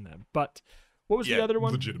trust in them. But what was the other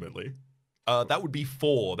one? Legitimately. That would be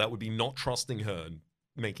 4. That would be not trusting her and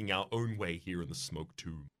making our own way here in the smoke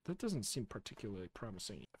tomb. That doesn't seem particularly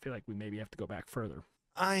promising. I feel like we maybe have to go back further.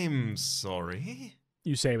 I'm sorry.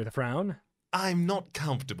 You say with a frown. I'm not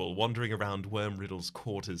comfortable wandering around Wormriddle's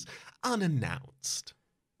quarters unannounced.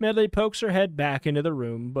 Medley pokes her head back into the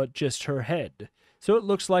room, but just her head, so it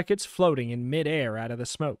looks like it's floating in midair out of the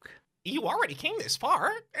smoke. You already came this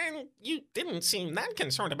far, and you didn't seem that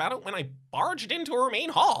concerned about it when I barged into her main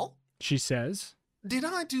hall, she says. Did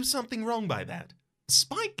I do something wrong by that?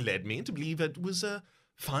 Spike led me to believe it was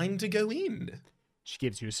fine to go in. She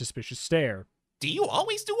gives you a suspicious stare. Do you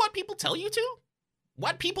always do what people tell you to?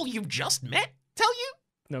 What people you've just met tell you?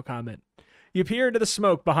 No comment. You peer into the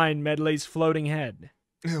smoke behind Medley's floating head.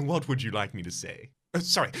 What would you like me to say?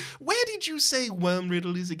 Sorry, where did you say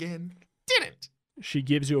Wormriddle is again? Didn't. She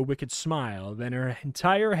gives you a wicked smile, then her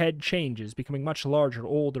entire head changes, becoming much larger,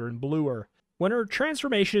 older, and bluer. When her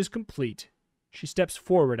transformation is complete, she steps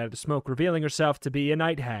forward out of the smoke, revealing herself to be a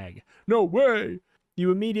night hag. No way!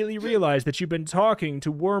 You immediately realize that you've been talking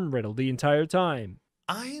to Wormriddle the entire time.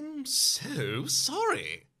 I'm so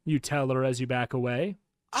sorry. You tell her as you back away.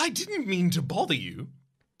 I didn't mean to bother you.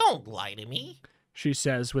 Don't lie to me, she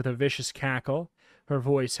says with a vicious cackle. Her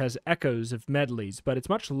voice has echoes of Medley's, but it's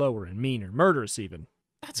much lower and meaner, murderous even.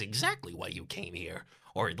 That's exactly why you came here,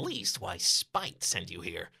 or at least why Spite sent you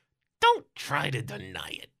here. Don't try to deny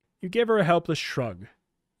it. You give her a helpless shrug.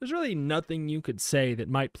 There's really nothing you could say that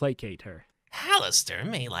might placate her. Hallister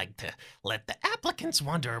may like to let the applicants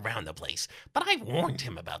wander around the place, but I warned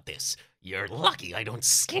him about this. You're lucky I don't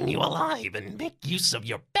skin you alive and make use of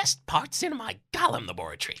your best parts in my golem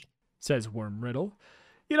laboratory, says Wormriddle.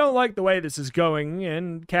 You don't like the way this is going,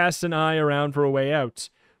 and cast an eye around for a way out.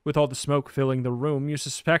 With all the smoke filling the room, you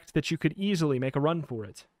suspect that you could easily make a run for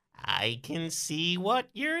it. I can see what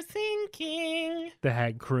you're thinking, the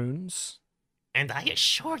hag croons. And I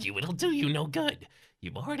assure you it'll do you no good.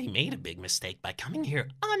 You've already made a big mistake by coming here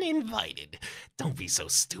uninvited. Don't be so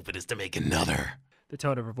stupid as to make another. The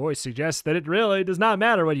tone of her voice suggests that it really does not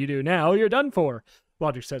matter what you do now. You're done for.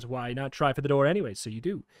 Logic says why not try for the door anyway, so you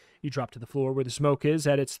do. You drop to the floor where the smoke is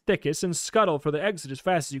at its thickest and scuttle for the exit as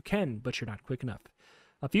fast as you can, but you're not quick enough.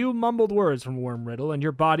 A few mumbled words from Wormriddle, and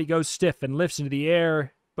your body goes stiff and lifts into the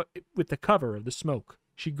air, but with the cover of the smoke.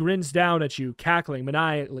 She grins down at you, cackling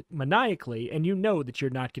maniacally, and you know that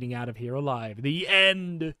you're not getting out of here alive. The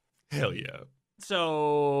end! Hell yeah.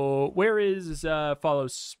 So, where is Follow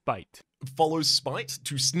Spite? Follow Spite?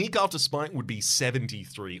 To sneak after Spite would be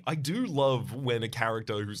 73. I do love when a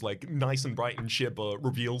character who's like nice and bright and chipper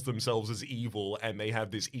reveals themselves as evil, and they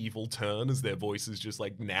have this evil turn as their voice is just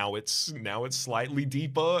like, now it's slightly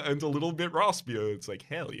deeper and a little bit raspier. It's like,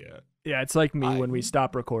 hell yeah. Yeah, it's like me when we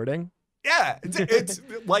stop recording. Yeah, it's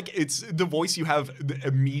like it's the voice you have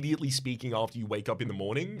immediately speaking after you wake up in the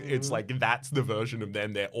morning. It's like that's the version of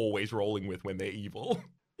them they're always rolling with when they're evil.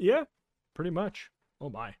 Yeah, pretty much.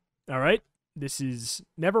 Oh my. All right, this is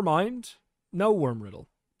Nevermind, no Wormriddle.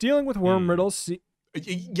 Dealing with Wormriddle...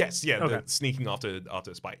 Yes, yeah, okay. Sneaking after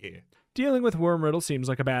Spite here. Dealing with Wormriddle seems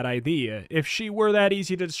like a bad idea. If she were that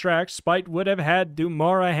easy to distract, Spite would have had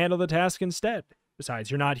Dumara handle the task instead.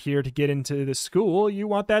 Besides, you're not here to get into the school, you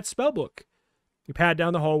want that spellbook. You pad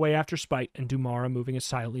down the hallway after Spite and Dumara moving as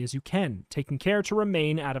silently as you can, taking care to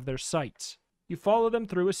remain out of their sight. You follow them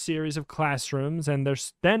through a series of classrooms, and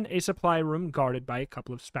there's then a supply room guarded by a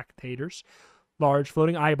couple of spectators, large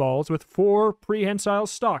floating eyeballs with 4 prehensile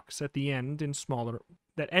stalks at the end in smaller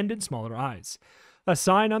eyes. A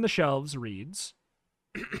sign on the shelves reads,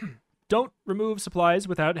 "Don't remove supplies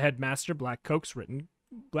without Headmaster Blackcloak's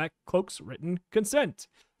written consent."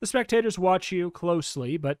 The spectators watch you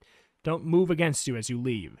closely, but don't move against you as you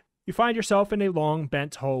leave. You find yourself in a long,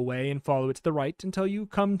 bent hallway and follow it to the right until you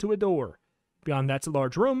come to a door. Beyond that's a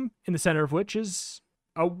large room, in the center of which is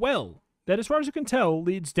a well that, as far as you can tell,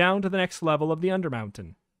 leads down to the next level of the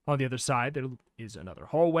Undermountain. On the other side, there is another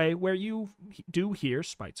hallway where you do hear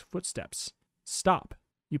Spite's footsteps. Stop.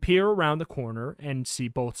 You peer around the corner and see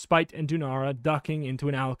both Spite and Dunara ducking into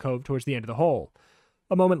an alcove towards the end of the hall.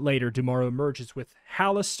 A moment later, Dumara emerges with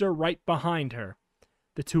Hallister right behind her.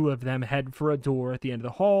 The two of them head for a door at the end of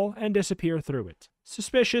the hall and disappear through it.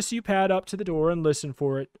 Suspicious, you pad up to the door and listen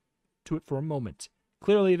to it for a moment.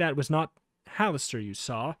 Clearly that was not Hallister you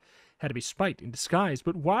saw. Had to be Spite in disguise,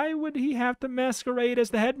 but why would he have to masquerade as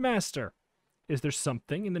the headmaster? Is there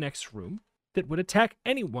something in the next room that would attack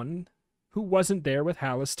anyone who wasn't there with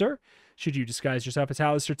Hallister? Should you disguise yourself as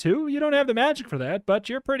Hallister too? You don't have the magic for that, but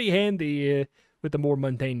you're pretty handy with the more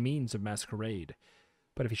mundane means of masquerade.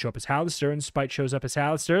 But if you show up as Hallister and Spite shows up as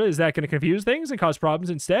Hallister, is that going to confuse things and cause problems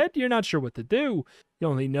instead? You're not sure what to do. You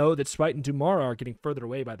only know that Spite and Dumara are getting further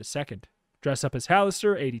away by the second. Dress up as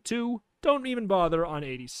Hallister, 82. Don't even bother on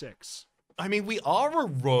 86. I mean, we are a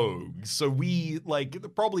rogue, so we,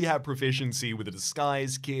 probably have proficiency with a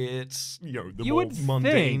disguise kit, the more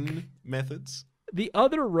mundane methods. The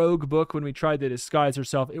other rogue book, when we tried to disguise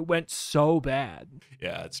ourselves, it went so bad.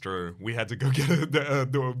 Yeah, it's true. We had to go get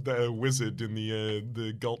the wizard in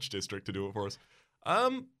the Gulch district to do it for us.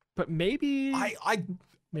 But maybe... I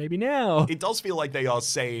maybe now. It does feel like they are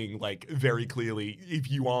saying, very clearly, if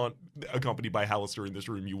you aren't accompanied by Hallister in this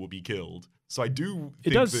room, you will be killed. So I do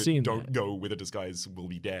think that don't go with a disguise will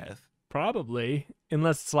be death. Probably.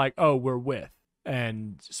 Unless it's like, oh, we're with.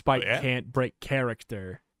 And Spite can't break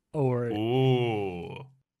character. Or... Ooh.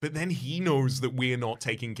 But then he knows that we're not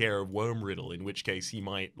taking care of Wormriddle, in which case he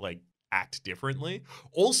might, act differently.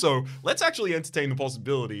 Also, let's actually entertain the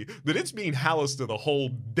possibility that it's been Hallister the whole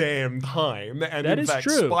damn time, and in fact,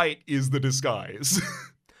 true. Spite is the disguise.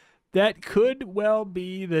 That could well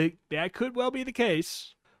be the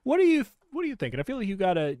case. What are you thinking? I feel like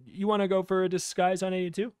you want to go for a disguise on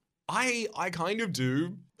 82? I kind of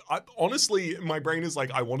do. Honestly, my brain is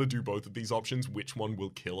I want to do both of these options. Which one will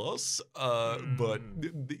kill us? But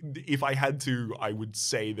if I had to, I would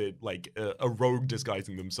say that a rogue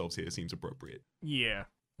disguising themselves here seems appropriate. Yeah,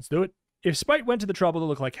 let's do it. If Spite went to the trouble to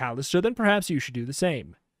look like Hallister, then perhaps you should do the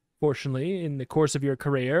same. Fortunately, in the course of your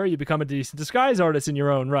career, you become a decent disguise artist in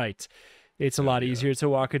your own right. It's a lot easier to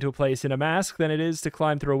walk into a place in a mask than it is to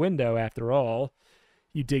climb through a window, after all.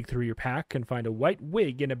 You dig through your pack and find a white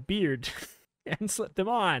wig and a beard and slip them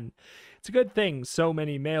on. It's a good thing so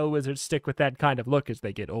many male wizards stick with that kind of look as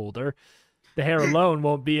they get older. The hair alone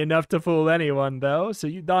won't be enough to fool anyone, though, so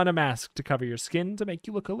you don a mask to cover your skin to make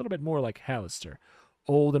you look a little bit more like Hallister.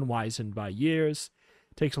 Old and wizened by years.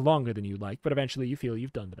 Takes longer than you like, but eventually you feel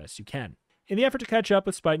you've done the best you can. In the effort to catch up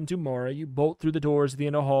with Spite and Dumara, you bolt through the doors of the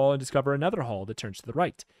inner hall and discover another hall that turns to the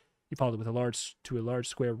right. You follow to a large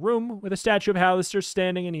square room with a statue of Hallister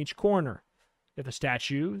standing in each corner. If the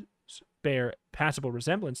statues bear passable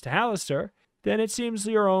resemblance to Hallister, then it seems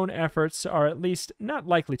your own efforts are at least not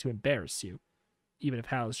likely to embarrass you. Even if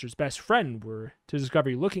Hallister's best friend were to discover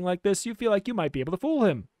you looking like this, you feel like you might be able to fool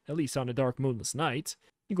him, at least on a dark, moonless night.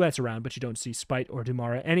 You glance around, but you don't see Spite or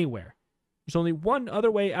Dumara anywhere. There's only one other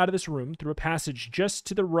way out of this room, through a passage just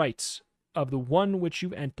to the right of the one which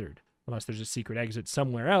you've entered. Unless there's a secret exit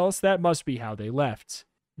somewhere else, that must be how they left.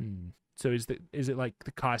 So is it like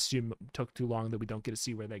the costume took too long that we don't get to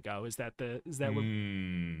see where they go? Is that what?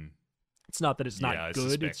 It's not that it's not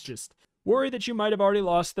good. It's just worried that you might have already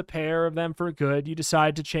lost the pair of them for good. You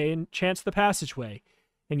decide to chance the passageway,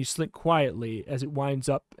 and you slink quietly as it winds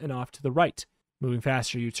up and off to the right. Moving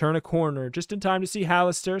faster, you turn a corner just in time to see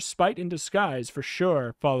Hallister, Spite in disguise for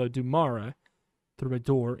sure, follow Dumara through a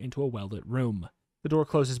door into a well-lit room. The door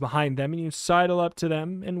closes behind them, and you sidle up to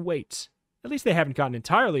them and wait. At least they haven't gotten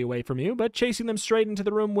entirely away from you, but chasing them straight into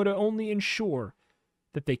the room would only ensure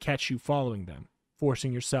that they catch you following them.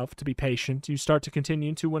 Forcing yourself to be patient, you start to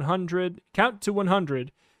continue to 100, count to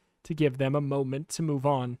 100, to give them a moment to move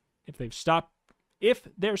on. If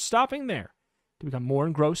they're stopping there to become more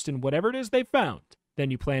engrossed in whatever it is they've found, then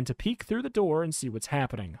you plan to peek through the door and see what's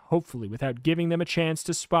happening, hopefully without giving them a chance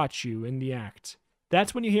to spot you in the act.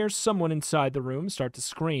 That's when you hear someone inside the room start to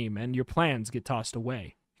scream, and your plans get tossed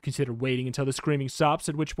away. You consider waiting until the screaming stops,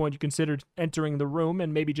 at which point you consider entering the room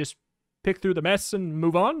and maybe just pick through the mess and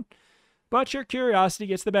move on. But your curiosity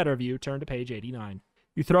gets the better of you. Turn to page 89.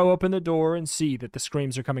 You throw open the door and see that the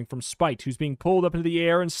screams are coming from Spite, who's being pulled up into the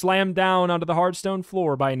air and slammed down onto the hard stone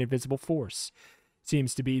floor by an invisible force. It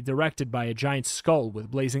seems to be directed by a giant skull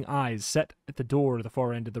with blazing eyes set at the door to the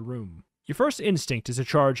far end of the room. Your first instinct is to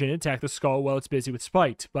charge in and attack the skull while it's busy with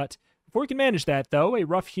Spite, but before you can manage that, though, a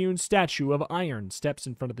rough-hewn statue of iron steps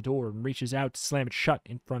in front of the door and reaches out to slam it shut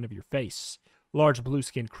in front of your face. A large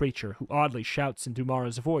blue-skinned creature, who oddly shouts in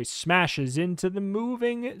Dumara's voice, smashes into the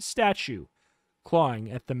moving statue,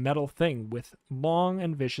 clawing at the metal thing with long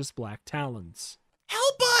and vicious black talons.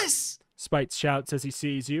 Help Spite shouts as he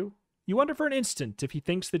sees you. You wonder for an instant if he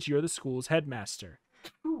thinks that you're the school's headmaster.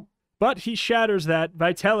 But he shatters that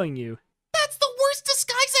by telling you, That's the worst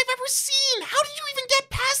disguise I've ever seen! How did you even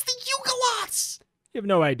get past the Yugoloths? you have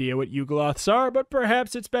no idea what Yugoloths are, but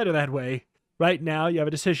perhaps it's better that way. Right now, you have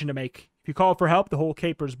a decision to make. If you call for help, the whole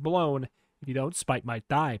caper's blown. If you don't, Spite might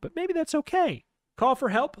die, but maybe that's okay. Call for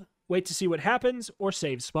help, wait to see what happens, or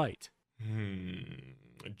save Spite.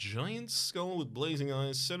 A giant skull with blazing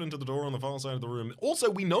eyes set into the door on the far side of the room. Also,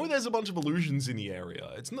 we know there's a bunch of illusions in the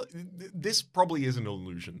area. It's not. This probably is an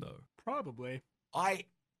illusion, though. Probably.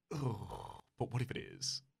 But what if it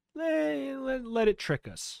is? Let it trick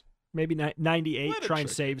us. Maybe 98, try and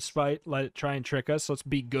save Spite. Let it try and trick us. Let's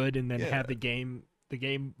be good and then have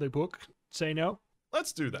the book say no.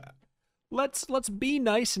 Let's do that. Let's be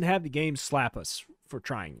nice and have the game slap us for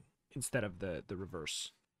trying instead of the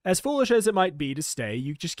reverse. As foolish as it might be to stay,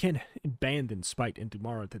 you just can't abandon Spite and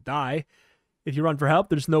Dumara to die. If you run for help,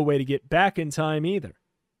 there's no way to get back in time either.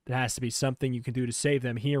 There has to be something you can do to save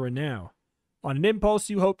them here and now. On an impulse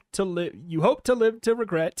you hope to live to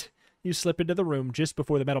regret, you slip into the room just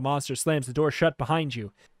before the metal monster slams the door shut behind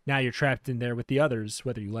you. Now you're trapped in there with the others,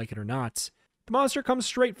 whether you like it or not. The monster comes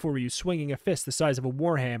straight for you, swinging a fist the size of a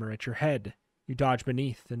warhammer at your head. You dodge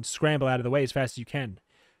beneath and scramble out of the way as fast as you can.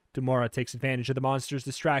 Dumara takes advantage of the monster's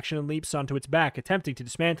distraction and leaps onto its back, attempting to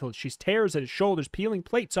dismantle it. She tears at its shoulders, peeling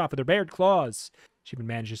plates off with her bared claws. She even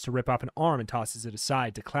manages to rip off an arm and tosses it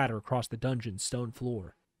aside to clatter across the dungeon's stone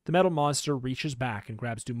floor. The metal monster reaches back and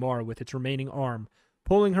grabs Dumara with its remaining arm.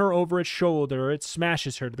 Pulling her over its shoulder, it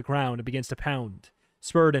smashes her to the ground and begins to pound.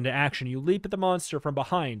 Spurred into action, you leap at the monster from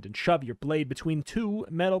behind and shove your blade between two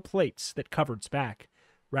metal plates that covered its back,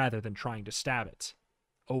 rather than trying to stab it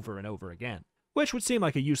over and over again, which would seem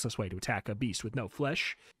like a useless way to attack a beast with no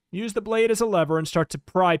flesh. Use the blade as a lever and start to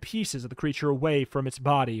pry pieces of the creature away from its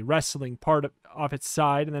body, wrestling part off its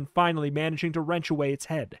side and then finally managing to wrench away its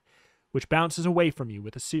head, which bounces away from you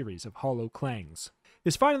with a series of hollow clangs.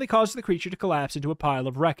 This finally causes the creature to collapse into a pile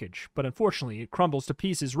of wreckage, but unfortunately it crumbles to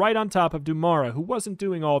pieces right on top of Dumara, who wasn't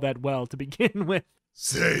doing all that well to begin with.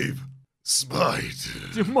 Save Spite.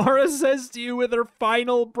 Dumara says to you with her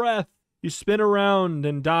final breath. You spin around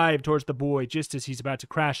and dive towards the boy just as he's about to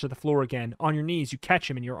crash to the floor again. On your knees, you catch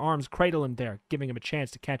him and your arms cradle him there, giving him a chance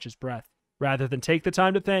to catch his breath. Rather than take the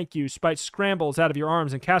time to thank you, Spite scrambles out of your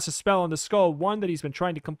arms and casts a spell on the skull, one that he's been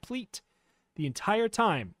trying to complete the entire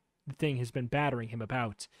time the thing has been battering him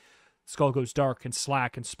about. The skull goes dark and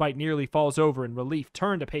slack, and Spite nearly falls over in relief.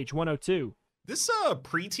 Turn to page 102. This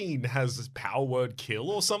preteen has power word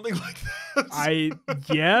kill or something like that.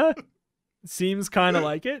 Yeah, seems kind of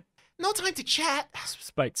like it. No time to chat.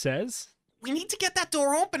 Spite says. We need to get that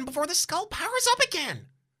door open before the skull powers up again.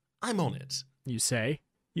 I'm on it. You say.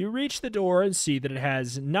 You reach the door and see that it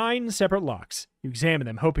has 9 separate locks. You examine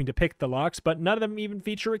them, hoping to pick the locks, but none of them even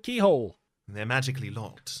feature a keyhole. They're magically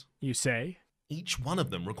locked. You say. Each one of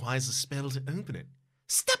them requires a spell to open it.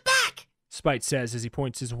 Step back! Spite says as he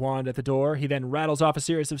points his wand at the door. He then rattles off a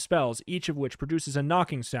series of spells, each of which produces a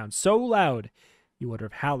knocking sound so loud you wonder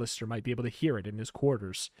if Hallister might be able to hear it in his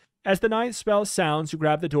quarters. As the 9th spell sounds, you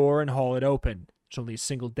grab the door and haul it open. There's only a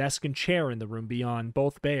single desk and chair in the room beyond,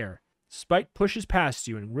 both bare. Spite pushes past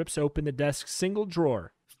you and rips open the desk's single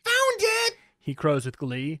drawer. Found it! He crows with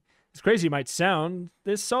glee. As crazy it might sound,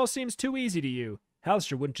 this all seems too easy to you.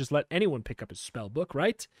 Hallister wouldn't just let anyone pick up his spell book,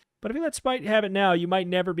 right? But if you let Spite have it now, you might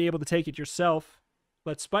never be able to take it yourself.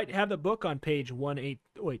 Let Spite have the book on page 18...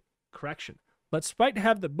 Wait, correction. Let Spite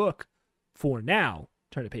have the book for now.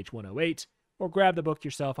 Turn to page 108, or grab the book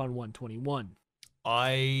yourself on 121.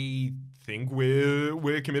 I think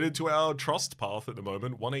we're committed to our trust path at the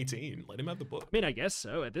moment. 118. Let him have the book. I mean, I guess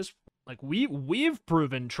so. At this, we've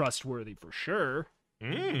proven trustworthy for sure.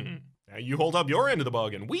 Now you hold up your end of the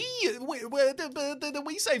bargain. We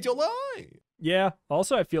saved your life. Yeah.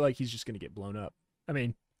 Also, I feel like he's just gonna get blown up. I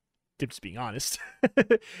mean, just being honest.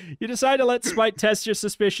 You decide to let Spite test your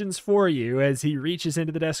suspicions for you as he reaches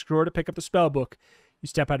into the desk drawer to pick up the spell book. You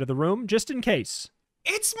step out of the room just in case.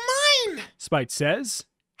 It's mine! Spite says.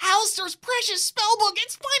 Hallister's precious spellbook,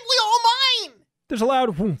 it's finally all mine! There's a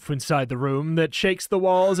loud whoomph inside the room that shakes the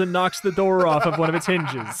walls and knocks the door off of one of its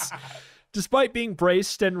hinges. Despite being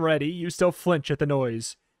braced and ready, you still flinch at the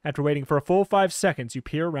noise. After waiting for a full 5 seconds, you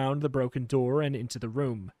peer around the broken door and into the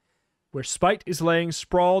room, where Spite is laying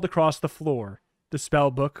sprawled across the floor, the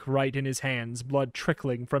spellbook right in his hands, blood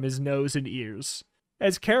trickling from his nose and ears.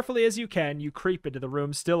 As carefully as you can, you creep into the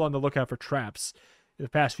room, still on the lookout for traps. If the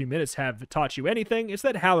past few minutes have taught you anything, it's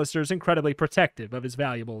that Hallister's incredibly protective of his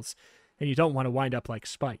valuables, and you don't want to wind up like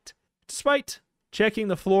Spite. Despite Checking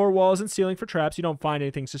the floor, walls, and ceiling for traps, you don't find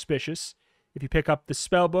anything suspicious. If you pick up the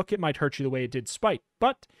spell book, it might hurt you the way it did Spite,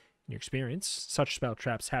 but in your experience, such spell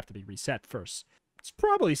traps have to be reset first. It's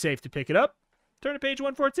probably safe to pick it up. Turn to page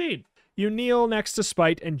 114. You kneel next to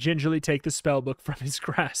Spite and gingerly take the spell book from his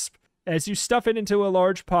grasp. As you stuff it into a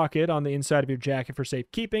large pocket on the inside of your jacket for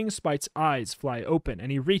safekeeping, Spite's eyes fly open,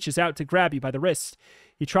 and he reaches out to grab you by the wrist.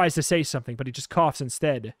 He tries to say something, but he just coughs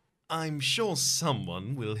instead. I'm sure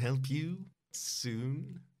someone will help you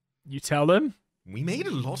soon. You tell him? We made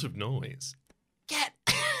a lot of noise. Get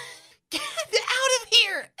out of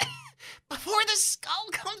here before the skull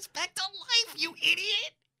comes back to life, you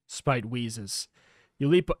idiot! Spite wheezes. You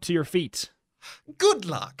leap up to your feet. Good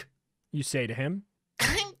luck, you say to him.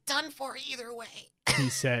 I'm done for either way, he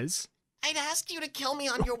says. I'd ask you to kill me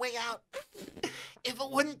on your way out if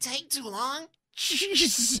it wouldn't take too long.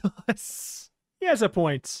 Jesus. He has a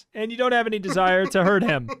point, and you don't have any desire to hurt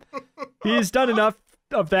him. He's done enough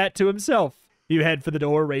of that to himself. You head for the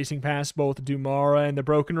door, racing past both Dumara and the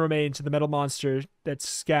broken remains of the metal monster that's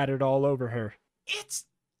scattered all over her. It's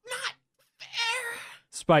not fair.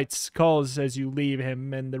 Spite calls as you leave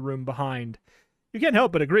him and the room behind. You can't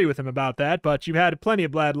help but agree with him about that, but you've had plenty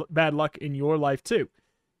of bad luck in your life, too.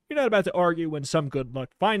 You're not about to argue when some good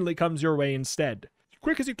luck finally comes your way instead. As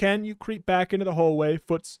quick as you can, you creep back into the hallway,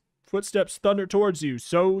 footsteps thunder towards you,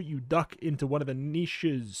 so you duck into one of the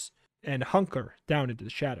niches and hunker down into the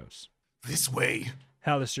shadows. This way.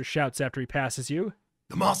 Hallister shouts after he passes you.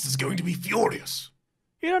 The master's going to be furious.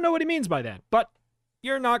 You don't know what he means by that, but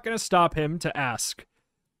you're not going to stop him to ask.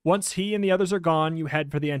 Once he and the others are gone, you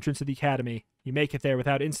head for the entrance of the academy. You make it there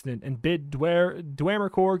without incident and bid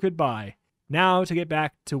Dwemercore goodbye. Now to get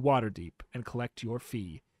back to Waterdeep and collect your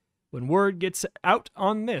fee. When word gets out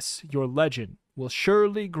on this, your legend will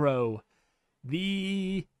surely grow.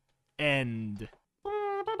 The end.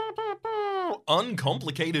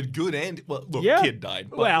 Uncomplicated good end. Well, look, yeah. Kid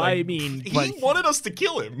died. But well, like, I mean, he wanted us to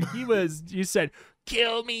kill him. You said,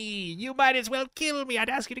 kill me. You might as well kill me. I'd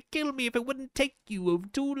ask you to kill me if it wouldn't take you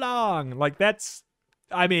too long. Like, that's,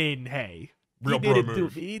 I mean, hey. Real bro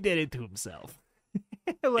move. He did it to himself.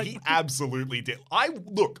 Like, he absolutely did. I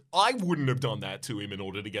wouldn't have done that to him in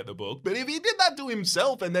order to get the book. But if he did that to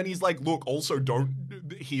himself and then he's like, look, also don't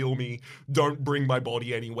heal me, don't bring my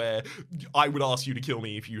body anywhere, I would ask you to kill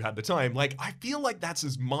me if you had the time. Like, I feel like that's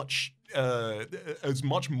as much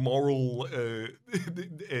moral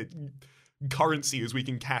currency as we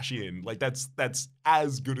can cash in. Like, that's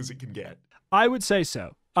as good as it can get. I would say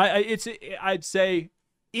so. I'd say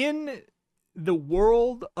in the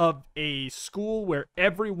world of a school where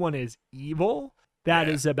everyone is evil, that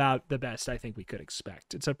is about the best I think we could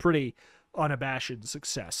expect. It's a pretty unabashed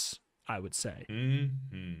success, I would say.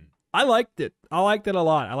 Mm-hmm. I liked it. I liked it a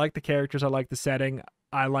lot. I liked the characters. I liked the setting.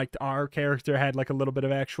 I liked our character had like a little bit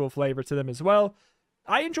of actual flavor to them as well.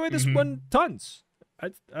 I enjoyed this one tons.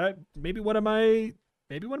 Maybe one of my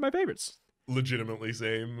favorites. Legitimately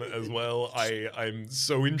same as well. I'm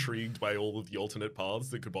so intrigued by all of the alternate paths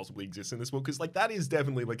that could possibly exist in this book, because like that is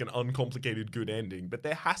definitely like an uncomplicated good ending, but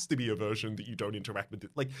there has to be a version that you don't interact with it.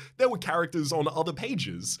 Like, there were characters on other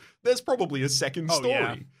pages. There's probably a second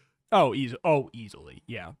story. Easily.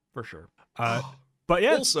 Yeah, for sure. But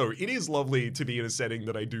yeah. Also, it is lovely to be in a setting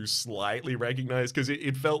that I do slightly recognize, because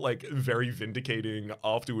it felt like very vindicating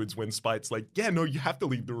afterwards when Spite's like, yeah, no, you have to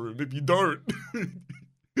leave the room. If you don't,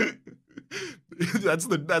 that's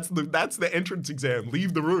the entrance exam.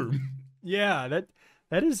 Leave the room. Yeah, that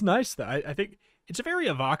is nice though. I think it's a very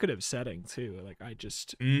evocative setting too. Like I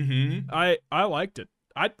liked it.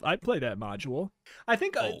 I'd play that module. I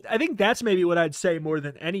think that's maybe what I'd say more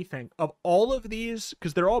than anything of all of these,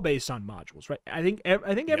 because they're all based on modules, right? I think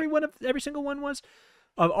every single one was.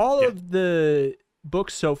 Of all of the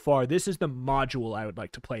books so far, this is the module I would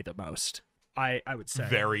like to play the most. I would say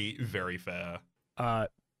very, very fair.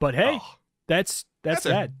 But hey, that's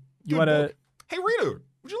that. You want to? Hey, Rita,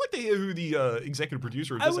 would you like to hear who the executive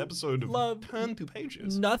producer of this episode of Turn 2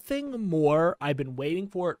 Pages? Nothing more. I've been waiting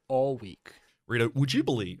for it all week. Rita, would you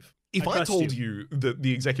believe if I told you that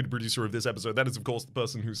the executive producer of this episode, that is of course the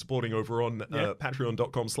person who's supporting over on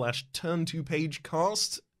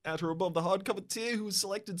patreon.com/turn2pagecast at or above the hardcover tier, who was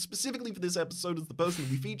selected specifically for this episode as the person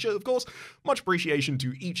we feature. Of course, much appreciation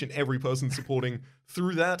to each and every person supporting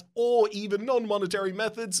through that, or even non-monetary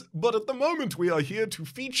methods. But at the moment, we are here to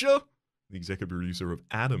feature the executive producer of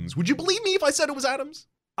Adams. Would you believe me if I said it was Adams?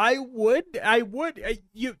 I would.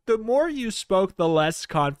 The more you spoke, the less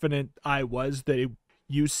confident I was that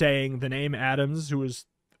you saying the name Adams, who was,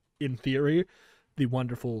 in theory, the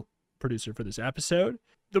wonderful producer for this episode.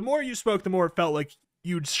 The more you spoke, the more it felt like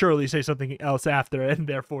you'd surely say something else after, and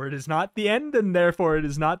therefore it is not the end, and therefore it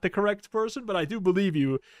is not the correct person. But I do believe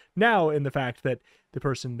you now in the fact that the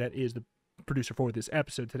person that is the producer for this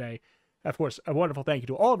episode today. Of course, a wonderful thank you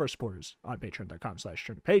to all of our supporters on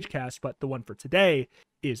patreon.com/turntoPagecast, but the one for today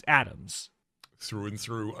is Adams. Through and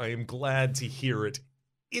through, I am glad to hear it.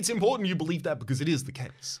 It's important you believe that because it is the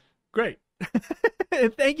case. Great.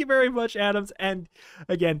 Thank you very much, Adams. And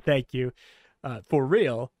again, thank you. For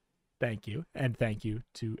real, thank you. And thank you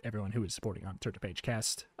to everyone who is supporting on Turn to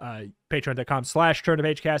Pagecast.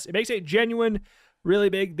 Patreon.com/turntoPagecast. It makes a genuine, really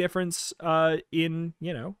big difference in,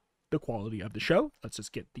 the quality of the show. Let's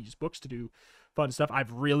just get these books to do fun stuff.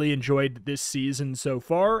 I've really enjoyed this season so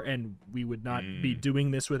far, and we would not be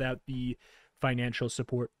doing this without the financial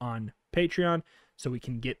support on Patreon, so we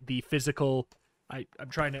can get the physical. I'm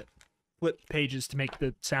trying to flip pages to make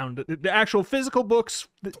the sound. The actual physical books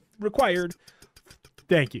required.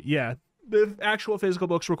 Thank you. Yeah, the actual physical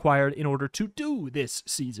books required in order to do this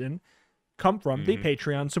season come from the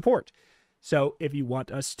Patreon support. So if you want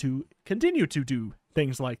us to continue to do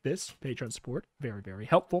things like this, Patreon support, very, very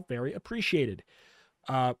helpful, very appreciated.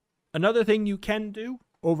 Another thing you can do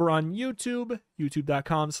over on YouTube,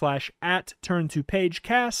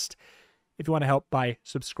 youtube.com/@turntopagecast. If you want to help by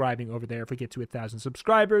subscribing over there, if we get to 1,000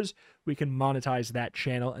 subscribers, we can monetize that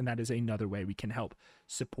channel, and that is another way we can help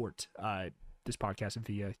support this podcast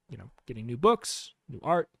via, getting new books, new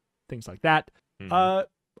art, things like that.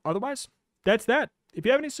 Otherwise, that's that. If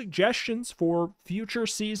you have any suggestions for future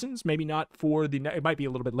seasons, maybe not for it might be a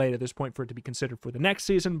little bit late at this point for it to be considered for the next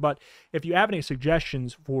season, but if you have any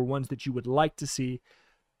suggestions for ones that you would like to see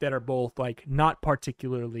that are both like not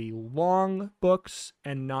particularly long books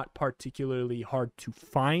and not particularly hard to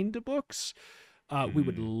find books, we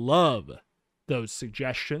would love those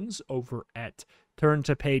suggestions over at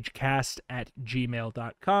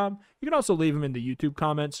turntopagecast@gmail.com. You can also leave them in the YouTube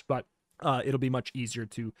comments, but it'll be much easier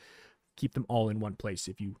to keep them all in one place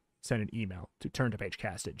if you send an email to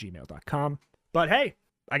turntopagecast@gmail.com. But hey,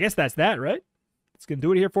 I guess that's that, right? It's going to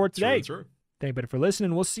do it here for today. Sure. Thank you for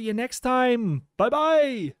listening. We'll see you next time.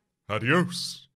 Bye-bye. Adios.